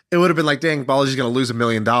 it would have been like, dang, Balaji's going to lose $1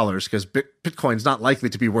 million because Bitcoin's not likely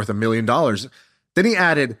to be worth $1 million. Then he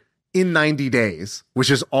added in 90 days, which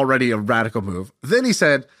is already a radical move. Then he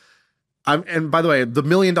said, and by the way, the $1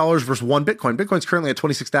 million versus 1 Bitcoin. Bitcoin's currently at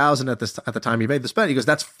 26,000 at the time he made this bet. He goes,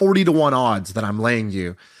 that's 40-1 odds that I'm laying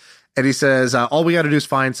you. And he says, all we got to do is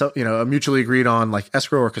find a mutually agreed on like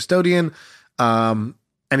escrow or custodian. And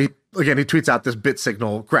he tweets out this bit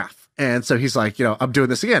signal graph. And so he's like, I'm doing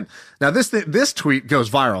this again. Now this tweet goes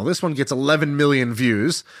viral. This one gets 11 million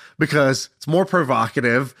views because it's more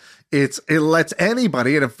provocative. It lets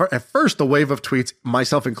anybody. And at first, the wave of tweets,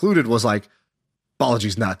 myself included, was like,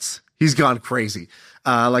 Balaji's nuts. He's gone crazy.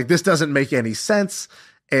 Like this doesn't make any sense.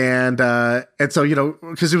 And so,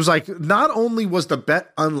 because it was like, not only was the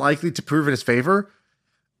bet unlikely to prove in his favor,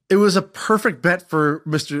 it was a perfect bet for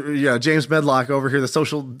Mr. James Medlock over here,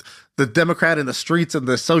 the Democrat in the streets and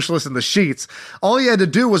the socialist in the sheets. All he had to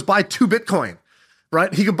do was buy 2 Bitcoin,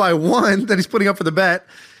 right? He could buy 1 that he's putting up for the bet.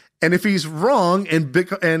 And if he's wrong and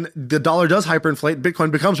the dollar does hyperinflate,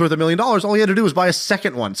 Bitcoin becomes worth $1 million, all he had to do was buy a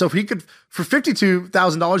second one. So if he could, for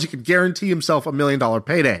 $52,000, he could guarantee himself $1 million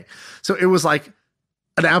payday. So it was like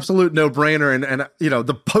an absolute no-brainer. And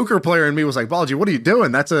the poker player in me was like, Balaji, what are you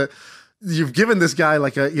doing? You've given this guy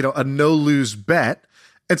like a no-lose bet.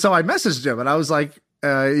 And so I messaged him and I was like,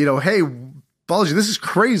 hey, Balaji, this is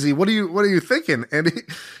crazy. What are you thinking? And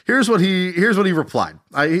here's what he replied.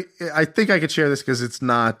 I think I could share this because it's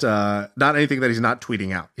not anything that he's not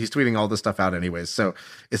tweeting out. He's tweeting all this stuff out anyways, so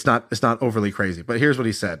it's not overly crazy. But here's what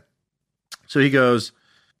he said. So he goes,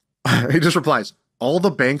 he just replies, "All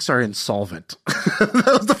the banks are insolvent."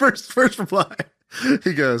 That was the first reply.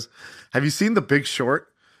 He goes, "Have you seen The Big Short,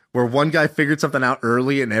 where one guy figured something out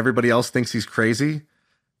early and everybody else thinks he's crazy?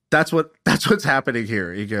 That's what's happening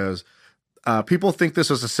here." He goes, people think this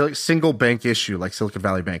was a single bank issue like Silicon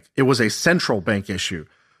Valley Bank. It was a central bank issue.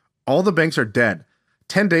 All the banks are dead.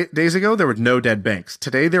 10 days ago, there were no dead banks.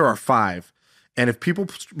 Today, there are 5. And if people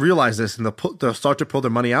realize this and they'll start to pull their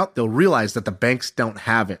money out, they'll realize that the banks don't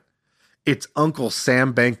have it. It's Uncle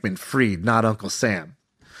Sam Bankman-Fried, not Uncle Sam.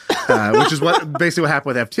 Which is basically what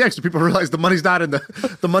happened with FTX. So people realized the money's not in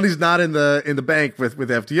the bank with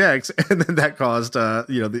FTX, and then that caused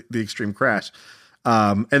the extreme crash.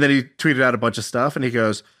 And then he tweeted out a bunch of stuff, and he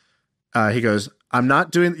goes, yes, I'm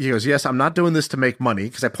not doing this to make money,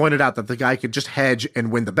 because I pointed out that the guy could just hedge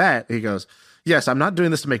and win the bet. He goes, yes, I'm not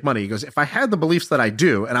doing this to make money. He goes, if I had the beliefs that I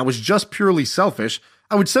do, and I was just purely selfish,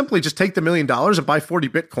 I would simply just take the $1 million and buy 40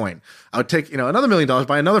 Bitcoin. I would take, another $1 million,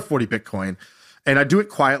 buy another 40 Bitcoin. And I do it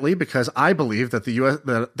quietly because I believe that the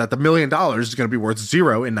 $1 million is going to be worth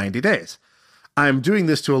 0 in 90 days. I'm doing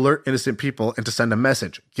this to alert innocent people and to send a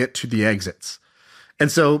message, get to the exits.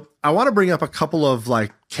 And so I want to bring up a couple of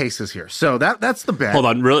cases here. So that's the bet. Hold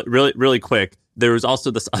on, really quick. There was also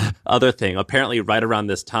this other thing. Apparently, right around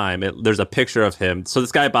this time, there's a picture of him. So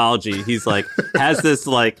this guy Balaji, he's has this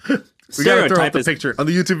we gotta throw up the picture on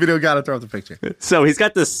the YouTube video. Gotta throw up the picture. So he's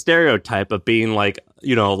got this stereotype of being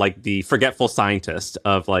the forgetful scientist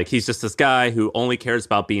of he's just this guy who only cares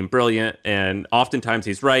about being brilliant, and oftentimes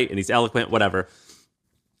he's right and he's eloquent, whatever.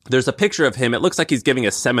 There's a picture of him. It looks like he's giving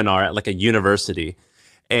a seminar at a university.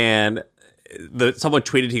 And someone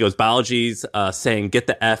tweeted, he goes, Balaji's saying, get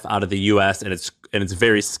the F out of the U.S., and it's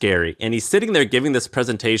very scary. And he's sitting there giving this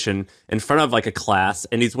presentation in front of a class,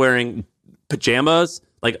 and he's wearing pajamas,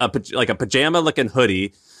 like a pajama-looking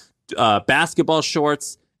hoodie, basketball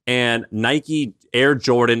shorts, and Nike Air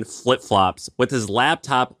Jordan flip-flops with his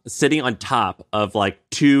laptop sitting on top of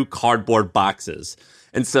 2 cardboard boxes.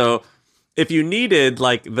 And so if you needed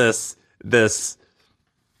this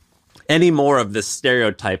any more of this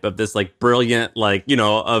stereotype of this brilliant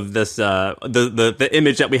of this the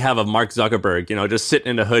image that we have of Mark Zuckerberg, just sitting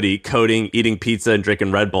in a hoodie, coding, eating pizza, and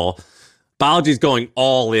drinking Red Bull, Balaji's going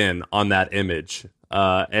all in on that image,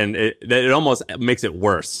 and it almost makes it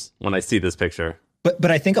worse when I see this picture.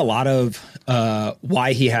 But I think a lot of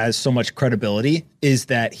why he has so much credibility is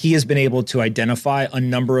that he has been able to identify a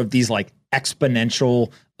number of these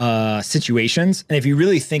exponential situations, and if you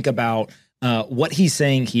really think about what he's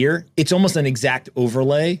saying here, it's almost an exact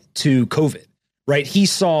overlay to COVID, right? He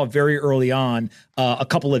saw very early on a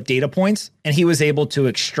couple of data points, and he was able to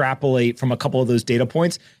extrapolate from a couple of those data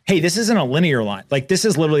points. Hey, this isn't a linear line. This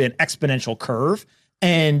is literally an exponential curve,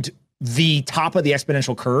 and the top of the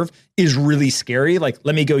exponential curve is really scary. Let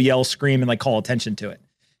me go yell, scream, and call attention to it.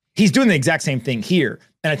 He's doing the exact same thing here.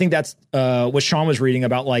 And I think that's what Sean was reading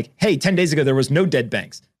about, hey, 10 days ago, there was no dead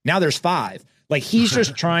banks. Now there's 5. He's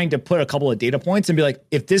just trying to put a couple of data points and be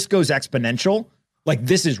if this goes exponential,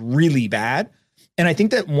 this is really bad. And I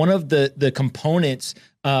think that one of the components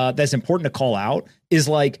that's important to call out is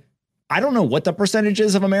I don't know what the percentage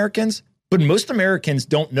is of Americans, but most Americans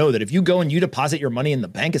don't know that if you go and you deposit your money in the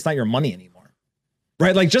bank, it's not your money anymore,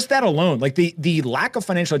 right? Just that alone, the lack of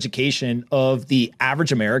financial education of the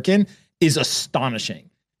average American is astonishing.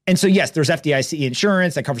 And so, yes, there's FDIC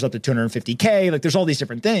insurance that covers up to $250K. There's all these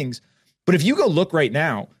different things. But if you go look right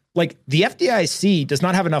now, the FDIC does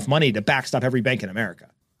not have enough money to backstop every bank in America.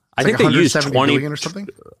 I think they used 20 billion or something.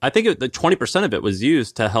 I think the 20% of it was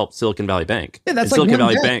used to help Silicon Valley Bank. Yeah, that's Silicon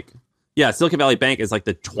Valley Bank. Yeah, Silicon Valley Bank is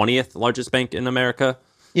the 20th largest bank in America.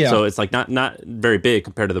 Yeah. So it's not very big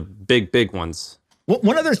compared to the big ones.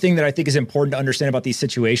 One other thing that I think is important to understand about these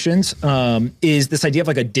situations is this idea of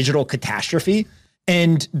a digital catastrophe.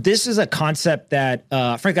 And this is a concept that,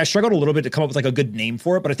 frankly, I struggled a little bit to come up with a good name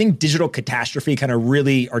for it, but I think digital catastrophe kind of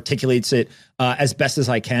really articulates it as best as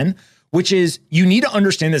I can, which is you need to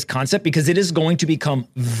understand this concept because it is going to become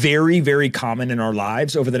very, very common in our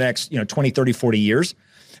lives over the next 20, 30, 40 years.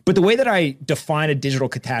 But the way that I define a digital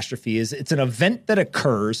catastrophe is it's an event that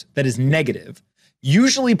occurs that is negative,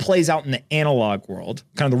 usually plays out in the analog world,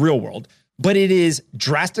 kind of the real world, but it is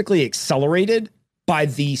drastically accelerated by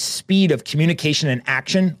the speed of communication and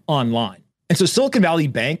action online. And so Silicon Valley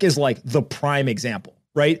Bank is like the prime example,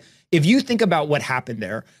 right? If you think about what happened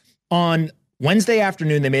there, on Wednesday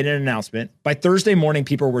afternoon, they made an announcement. By Thursday morning,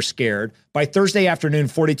 people were scared. By Thursday afternoon,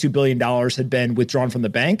 $42 billion had been withdrawn from the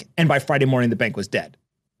bank. And by Friday morning, the bank was dead,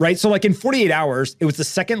 right? So like in 48 hours, it was the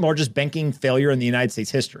second largest banking failure in the United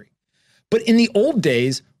States history. But in the old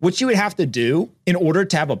days, what you would have to do in order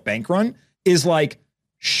to have a bank run is like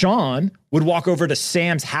Sean would walk over to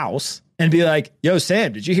Sam's house and be like, yo,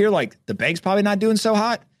 Sam, did you hear like the bank's probably not doing so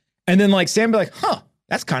hot? And then like Sam would be like, huh,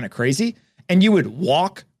 that's kind of crazy. And you would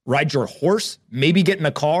walk, ride your horse, maybe get in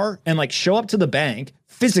a car and like show up to the bank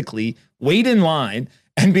physically, wait in line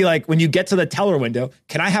and be like, when you get to the teller window,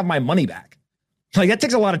 can I have my money back? Like that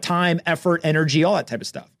takes a lot of time, effort, energy, all that type of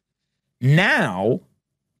stuff. Now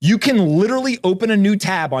you can literally open a new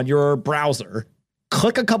tab on your browser,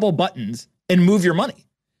 click a couple buttons and move your money.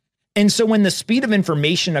 And so when the speed of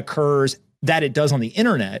information occurs that it does on the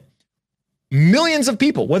internet, millions of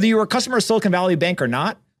people, whether you were a customer of Silicon Valley Bank or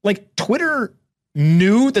not, like Twitter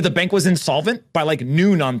knew that the bank was insolvent by like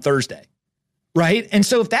noon on Thursday, right? And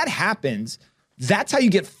so if that happens, that's how you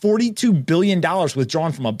get $42 billion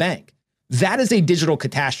withdrawn from a bank. That is a digital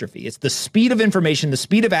catastrophe. It's the speed of information, the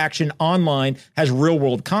speed of action online has real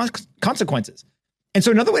world consequences. And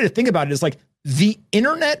so another way to think about it is like the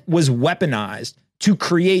internet was weaponized to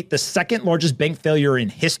create the second largest bank failure in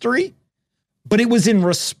history, but it was in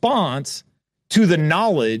response to the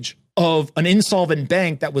knowledge of an insolvent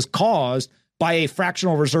bank that was caused by a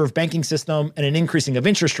fractional reserve banking system and an increasing of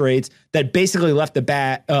interest rates that basically left the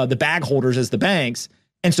bag holders as the banks.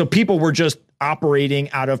 And so people were just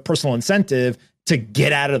operating out of personal incentive to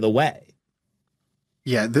get out of the way.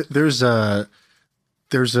 Yeah, it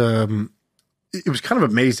was kind of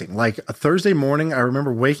amazing. Like a Thursday morning, I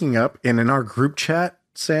remember waking up and in our group chat,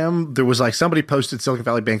 Sam, there was like somebody posted Silicon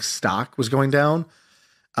Valley Bank's stock was going down.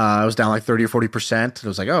 It was down like 30 or 40%. And it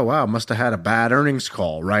was like, oh, wow, must have had a bad earnings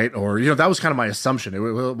call, right? Or, that was kind of my assumption. It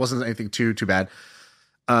wasn't anything too bad.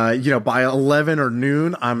 By 11 or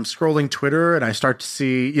noon, I'm scrolling Twitter and I start to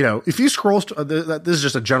see, if you scroll, this is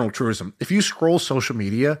just a general truism. If you scroll social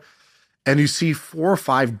media and you see 4 or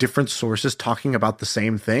 5 different sources talking about the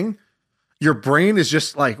same thing, your brain is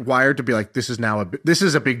just like wired to be like, this is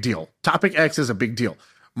a big deal. Topic X is a big deal.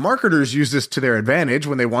 Marketers use this to their advantage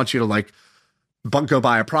when they want you to like go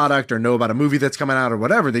buy a product or know about a movie that's coming out or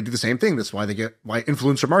whatever. They do the same thing. That's why why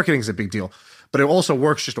influencer marketing is a big deal. But it also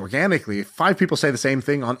works just organically. If 5 people say the same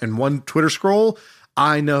thing in one Twitter scroll,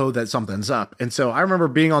 I know that something's up. And so I remember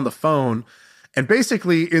being on the phone and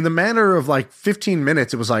basically in the matter of like 15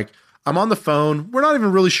 minutes, it was like, I'm on the phone. We're not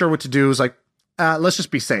even really sure what to do. It's like, let's just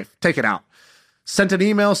be safe. Take it out. Sent an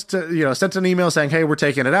email saying, hey, we're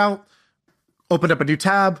taking it out. Opened up a new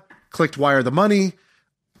tab, clicked wire the money,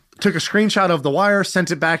 took a screenshot of the wire,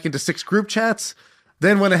 sent it back into 6 group chats,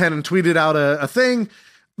 then went ahead and tweeted out a thing.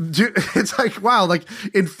 Dude, it's like, wow, like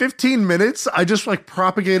in 15 minutes, I just like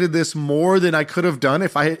propagated this more than I could have done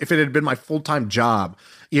if it had been my full-time job,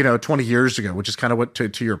 20 years ago, which is kind of what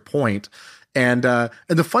to your point. And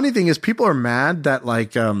the funny thing is people are mad that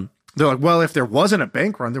like, they're like, well, if there wasn't a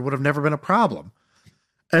bank run, there would have never been a problem.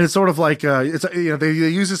 And it's sort of like, they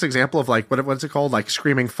use this example of like, what's it called? Like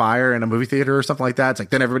screaming fire in a movie theater or something like that. It's like,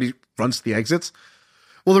 then everybody runs to the exits.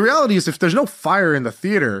 Well, the reality is if there's no fire in the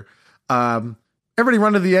theater, everybody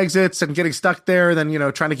run to the exits and getting stuck there, then,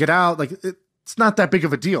 trying to get out, like it's not that big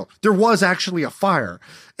of a deal. There was actually a fire.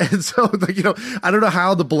 And so, like, I don't know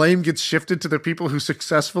how the blame gets shifted to the people who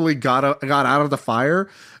successfully got out of the fire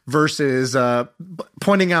versus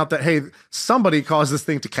pointing out that, hey, somebody caused this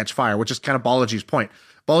thing to catch fire, which is kind of Balaji's point.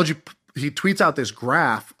 Balaji, he tweets out this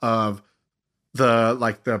graph of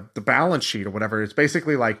the balance sheet or whatever. It's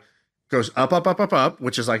basically like goes up,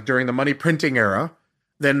 which is like during the money printing era.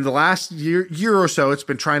 Then the last year or so, it's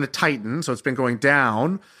been trying to tighten. So it's been going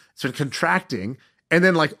down. It's been contracting. And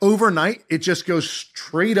then like overnight, it just goes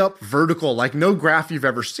straight up vertical, like no graph you've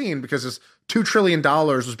ever seen because this $2 trillion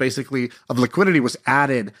was basically of liquidity was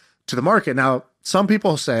added to the market. Now, some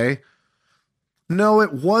people say, no,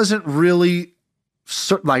 it wasn't really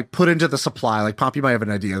like put into the supply. Like Pomp, you might have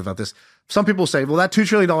an idea about this. Some people say, well, that $2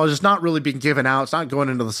 trillion is not really being given out. It's not going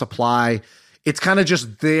into the supply. It's kind of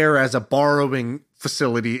just there as a borrowing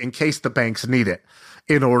facility in case the banks need it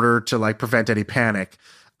in order to like prevent any panic.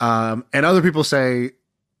 And other people say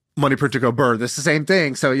money print to go burr. It's the same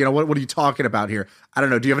thing. So, what are you talking about here? I don't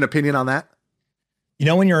know. Do you have an opinion on that?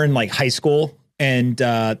 When you're in like high school And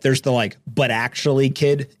there's the like, but actually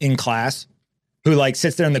kid in class who like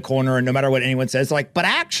sits there in the corner and no matter what anyone says, like, but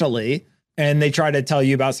actually, and they try to tell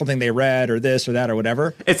you about something they read or this or that or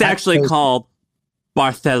whatever. It's actually called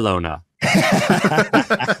Barcelona.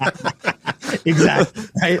 Exactly.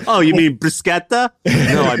 Right? Oh, you mean bruschetta?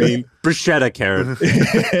 No, I mean bruschetta, Karen.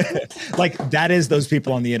 Like that is those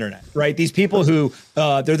people on the internet, right? These people who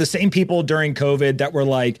they're the same people during COVID that were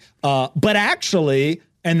like, but actually,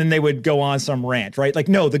 and then they would go on some rant, right? Like,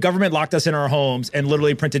 no, the government locked us in our homes and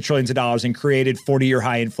literally printed trillions of dollars and created 40-year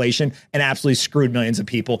high inflation and absolutely screwed millions of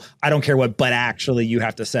people. I don't care what, but actually you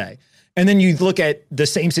have to say. And then you look at the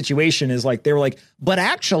same situation as like, they were like, but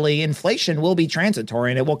actually inflation will be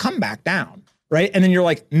transitory and it will come back down, right? And then you're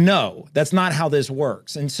like, no, that's not how this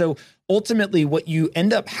works. And so ultimately what you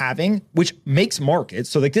end up having, which makes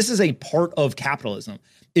markets, so like this is a part of capitalism,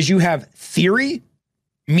 is you have theory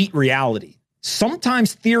meet reality.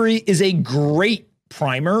 Sometimes theory is a great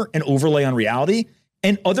primer and overlay on reality,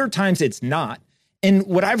 and other times it's not. And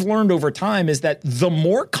what I've learned over time is that the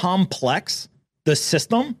more complex the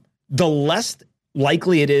system, the less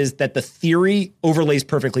likely it is that the theory overlays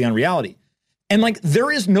perfectly on reality. And like,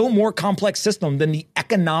 there is no more complex system than the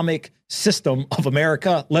economic system of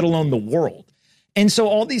America, let alone the world. And so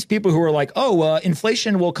all these people who are like, oh,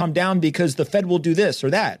 inflation will come down because the Fed will do this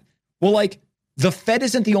or that. Well, like, the Fed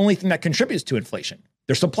isn't the only thing that contributes to inflation.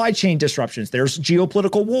 There's supply chain disruptions. There's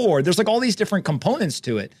geopolitical war. There's like all these different components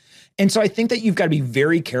to it. And so I think that you've got to be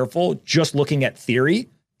very careful just looking at theory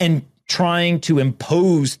and trying to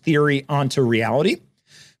impose theory onto reality.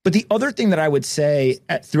 But the other thing that I would say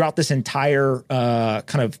throughout this entire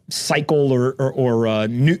kind of cycle or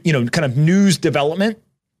new, kind of news development,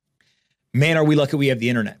 man, are we lucky we have the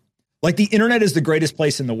internet. Like the internet is the greatest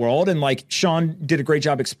place in the world. And like Sean did a great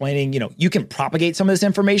job explaining, you can propagate some of this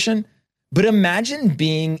information, but imagine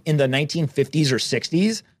being in the 1950s or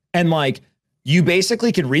 60s and like you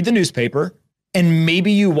basically could read the newspaper and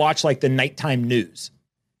maybe you watch like the nighttime news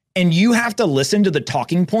and you have to listen to the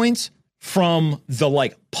talking points from the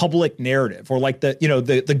like public narrative or like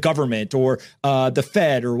the government or the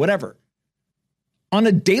Fed or whatever. On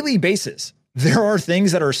a daily basis, there are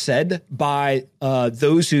things that are said by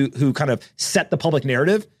those who kind of set the public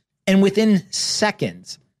narrative, and within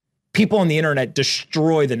seconds, people on the internet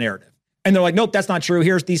destroy the narrative. And they're like, nope, that's not true.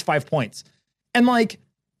 Here's these 5 points. And like,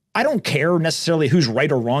 I don't care necessarily who's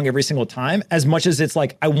right or wrong every single time, as much as it's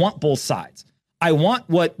like, I want both sides. I want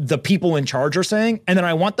what the people in charge are saying, and then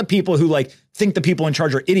I want the people who like think the people in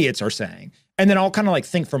charge are idiots are saying. And then I'll kind of like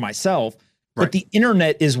think for myself. Right. But the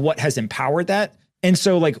internet is what has empowered that. And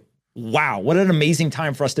so like, wow, what an amazing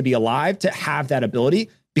time for us to be alive to have that ability,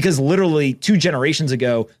 because literally 2 generations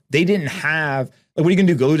ago, they didn't have, like, what are you gonna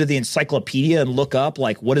do? Go to the encyclopedia and look up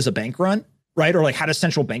like, what is a bank run, right? Or like, how does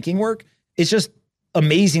central banking work? It's just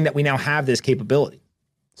amazing that we now have this capability.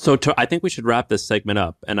 So I think we should wrap this segment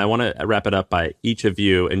up, and I want to wrap it up by each of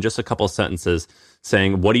you in just a couple of sentences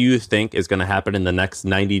saying, what do you think is going to happen in the next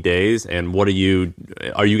 90 days? And are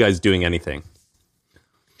you guys doing anything?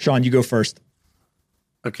 Sean, you go first.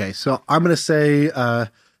 Okay, so I'm going to say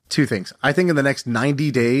 2 things. I think in the next 90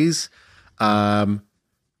 days, I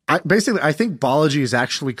think Balaji is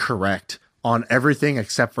actually correct on everything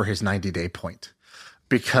except for his 90-day point,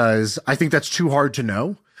 because I think that's too hard to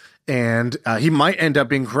know. And he might end up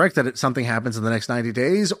being correct that something happens in the next 90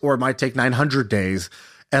 days, or it might take 900 days.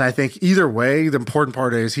 And I think either way, the important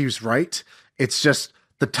part is he's right. It's just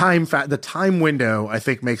the time window, I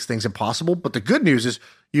think, makes things impossible. But the good news is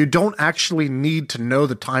you don't actually need to know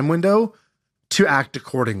the time window to act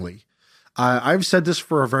accordingly. I've said this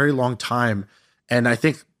for a very long time, and I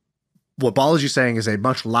think what Balaji's saying is a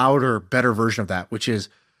much louder, better version of that, which is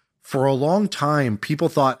for a long time, people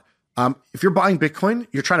thought, if you're buying Bitcoin,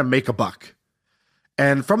 you're trying to make a buck.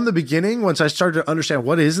 And from the beginning, once I started to understand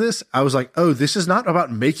what is this, I was like, oh, this is not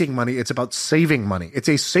about making money. It's about saving money. It's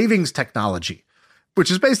a savings technology, which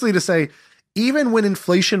is basically to say, even when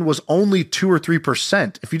inflation was only 2 or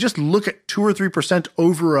 3%, if you just look at 2 or 3%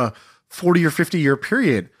 over a 40 or 50 year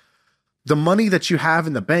period, the money that you have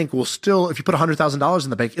in the bank will still, if you put $100,000 in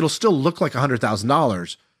the bank, it'll still look like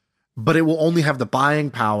 $100,000. But it will only have the buying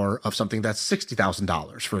power of something that's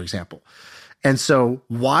 $60,000, for example. And so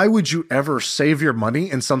why would you ever save your money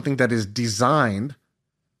in something that is designed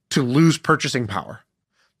to lose purchasing power?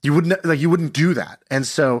 You wouldn't do that. And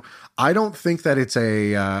so I don't think that it's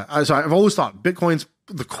so I've always thought Bitcoin's,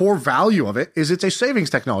 the core value of it is it's a savings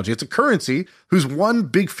technology. It's a currency whose one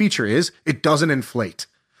big feature is it doesn't inflate.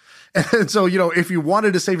 And so, if you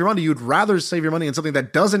wanted to save your money, you'd rather save your money in something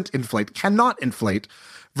that doesn't inflate, cannot inflate,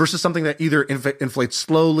 versus something that either inflates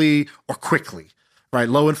slowly or quickly, right?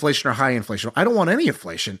 Low inflation or high inflation. I don't want any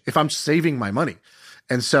inflation if I'm saving my money.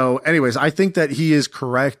 And so anyways, I think that he is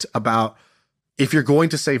correct about if you're going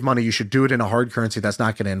to save money, you should do it in a hard currency that's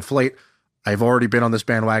not going to inflate. I've already been on this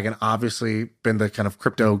bandwagon, obviously been the kind of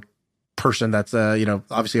crypto person that's,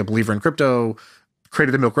 obviously a believer in crypto,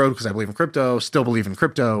 created the Milk Road because I believe in crypto, still believe in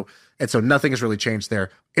crypto. And so nothing has really changed there.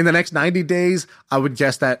 In the next 90 days, I would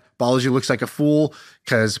guess that Balaji looks like a fool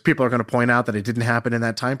because people are going to point out that it didn't happen in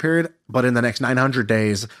that time period. But in the next 900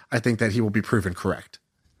 days, I think that he will be proven correct.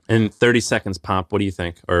 In 30 seconds, Pomp, what do you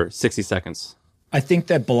think? Or 60 seconds? I think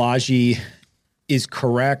that Balaji is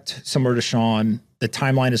correct, similar to Sean. The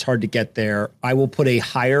timeline is hard to get there. I will put a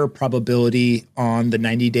higher probability on the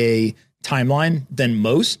 90-day timeline than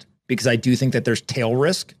most because I do think that there's tail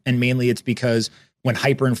risk. And mainly it's because when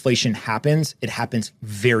hyperinflation happens, it happens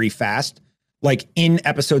very fast. Like in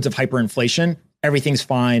episodes of hyperinflation, everything's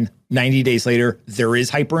fine. 90 days later, there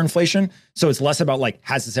is hyperinflation. So it's less about like,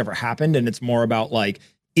 has this ever happened? And it's more about like,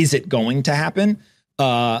 is it going to happen?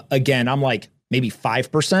 Again, I'm like maybe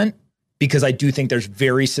 5% because I do think there's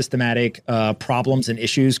very systematic problems and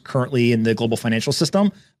issues currently in the global financial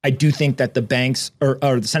system. I do think that the banks or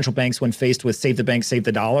the central banks, when faced with save the bank, save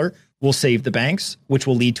the dollar, will save the banks, which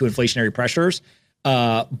will lead to inflationary pressures.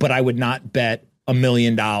 But I would not bet $1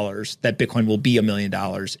 million that Bitcoin will be $1 million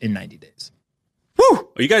in 90 days. Woo!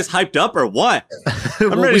 Are you guys hyped up or what?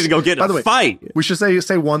 I'm ready to go get in a fight. We should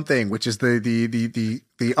say one thing, which is the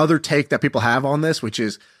other take that people have on this, which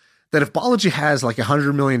is that if Balaji has like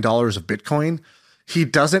 $100 million of Bitcoin, he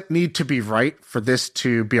doesn't need to be right for this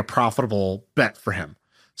to be a profitable bet for him.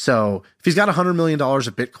 So if he's got $100 million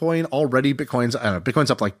of Bitcoin already,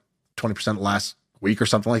 Bitcoin's up like 20% last week or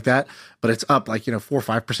something like that, but it's up like, 4 or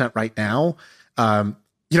 5% right now.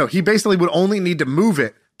 He basically would only need to move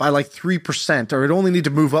it by like 3%, or it only need to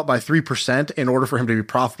move up by 3% in order for him to be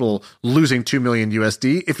profitable, losing 2 million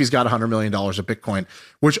USD if he's got $100 million of Bitcoin,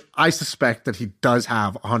 which I suspect that he does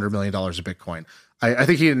have $100 million of Bitcoin. I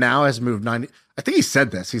think he now has moved I think he said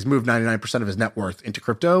this, he's moved 99% of his net worth into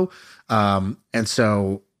crypto. And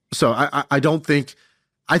so I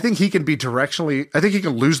think he can be directionally, I think he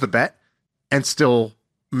can lose the bet and still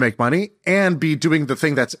make money and be doing the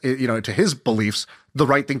thing that's, to his beliefs, the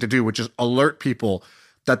right thing to do, which is alert people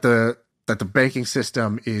that the banking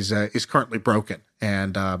system is currently broken.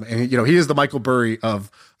 And he is the Michael Burry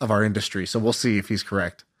of our industry. So we'll see if he's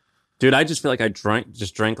correct. Dude, I just feel like I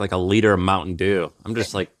drank like a liter of Mountain Dew. I'm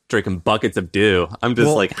just like drinking buckets of dew. I'm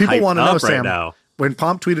just like people hyped want to up know, right Sam, now. When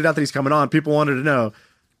Pomp tweeted out that he's coming on, people wanted to know,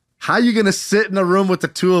 how you going to sit in a room with the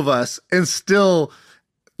two of us and still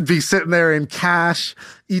be sitting there in cash,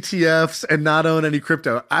 ETFs, and not own any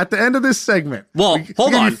crypto? At the end of this segment,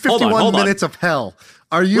 hold on, 51 minutes of hell.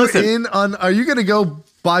 Are you Listen, are you going to go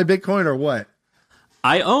buy Bitcoin or what?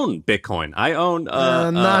 I own Bitcoin. I own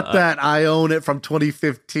not that I own it from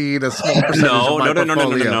 2015, a small percentage of my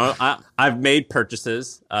portfolio. No. I've made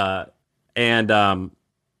purchases, and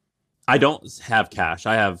I don't have cash.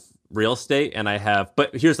 I have real estate, and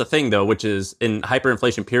but here's the thing though, which is in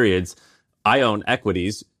hyperinflation periods, I own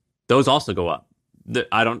equities. Those also go up.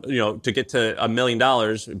 I don't, to get to $1 million,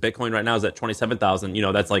 Bitcoin right now is at 27,000.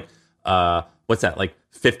 That's like, what's that, like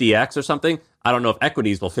 50x or something? I don't know if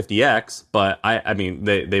equities will 50x, but I mean,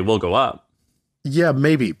 they will go up. Yeah,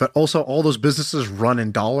 maybe. But also all those businesses run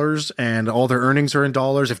in dollars and all their earnings are in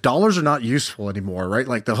dollars. If dollars are not useful anymore, right?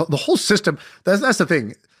 Like the whole system, that's the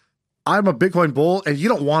thing. I'm a Bitcoin bull and you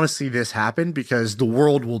don't want to see this happen because the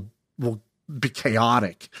world will be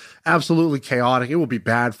chaotic, absolutely chaotic. It will be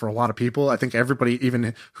bad for a lot of people. I think everybody,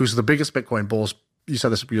 even who's the biggest Bitcoin bulls, you said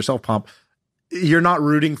this yourself, Pomp, you're not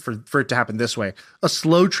rooting for it to happen this way. A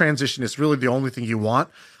slow transition is really the only thing you want.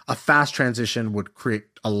 A fast transition would create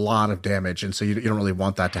a lot of damage. And so you don't really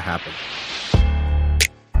want that to happen.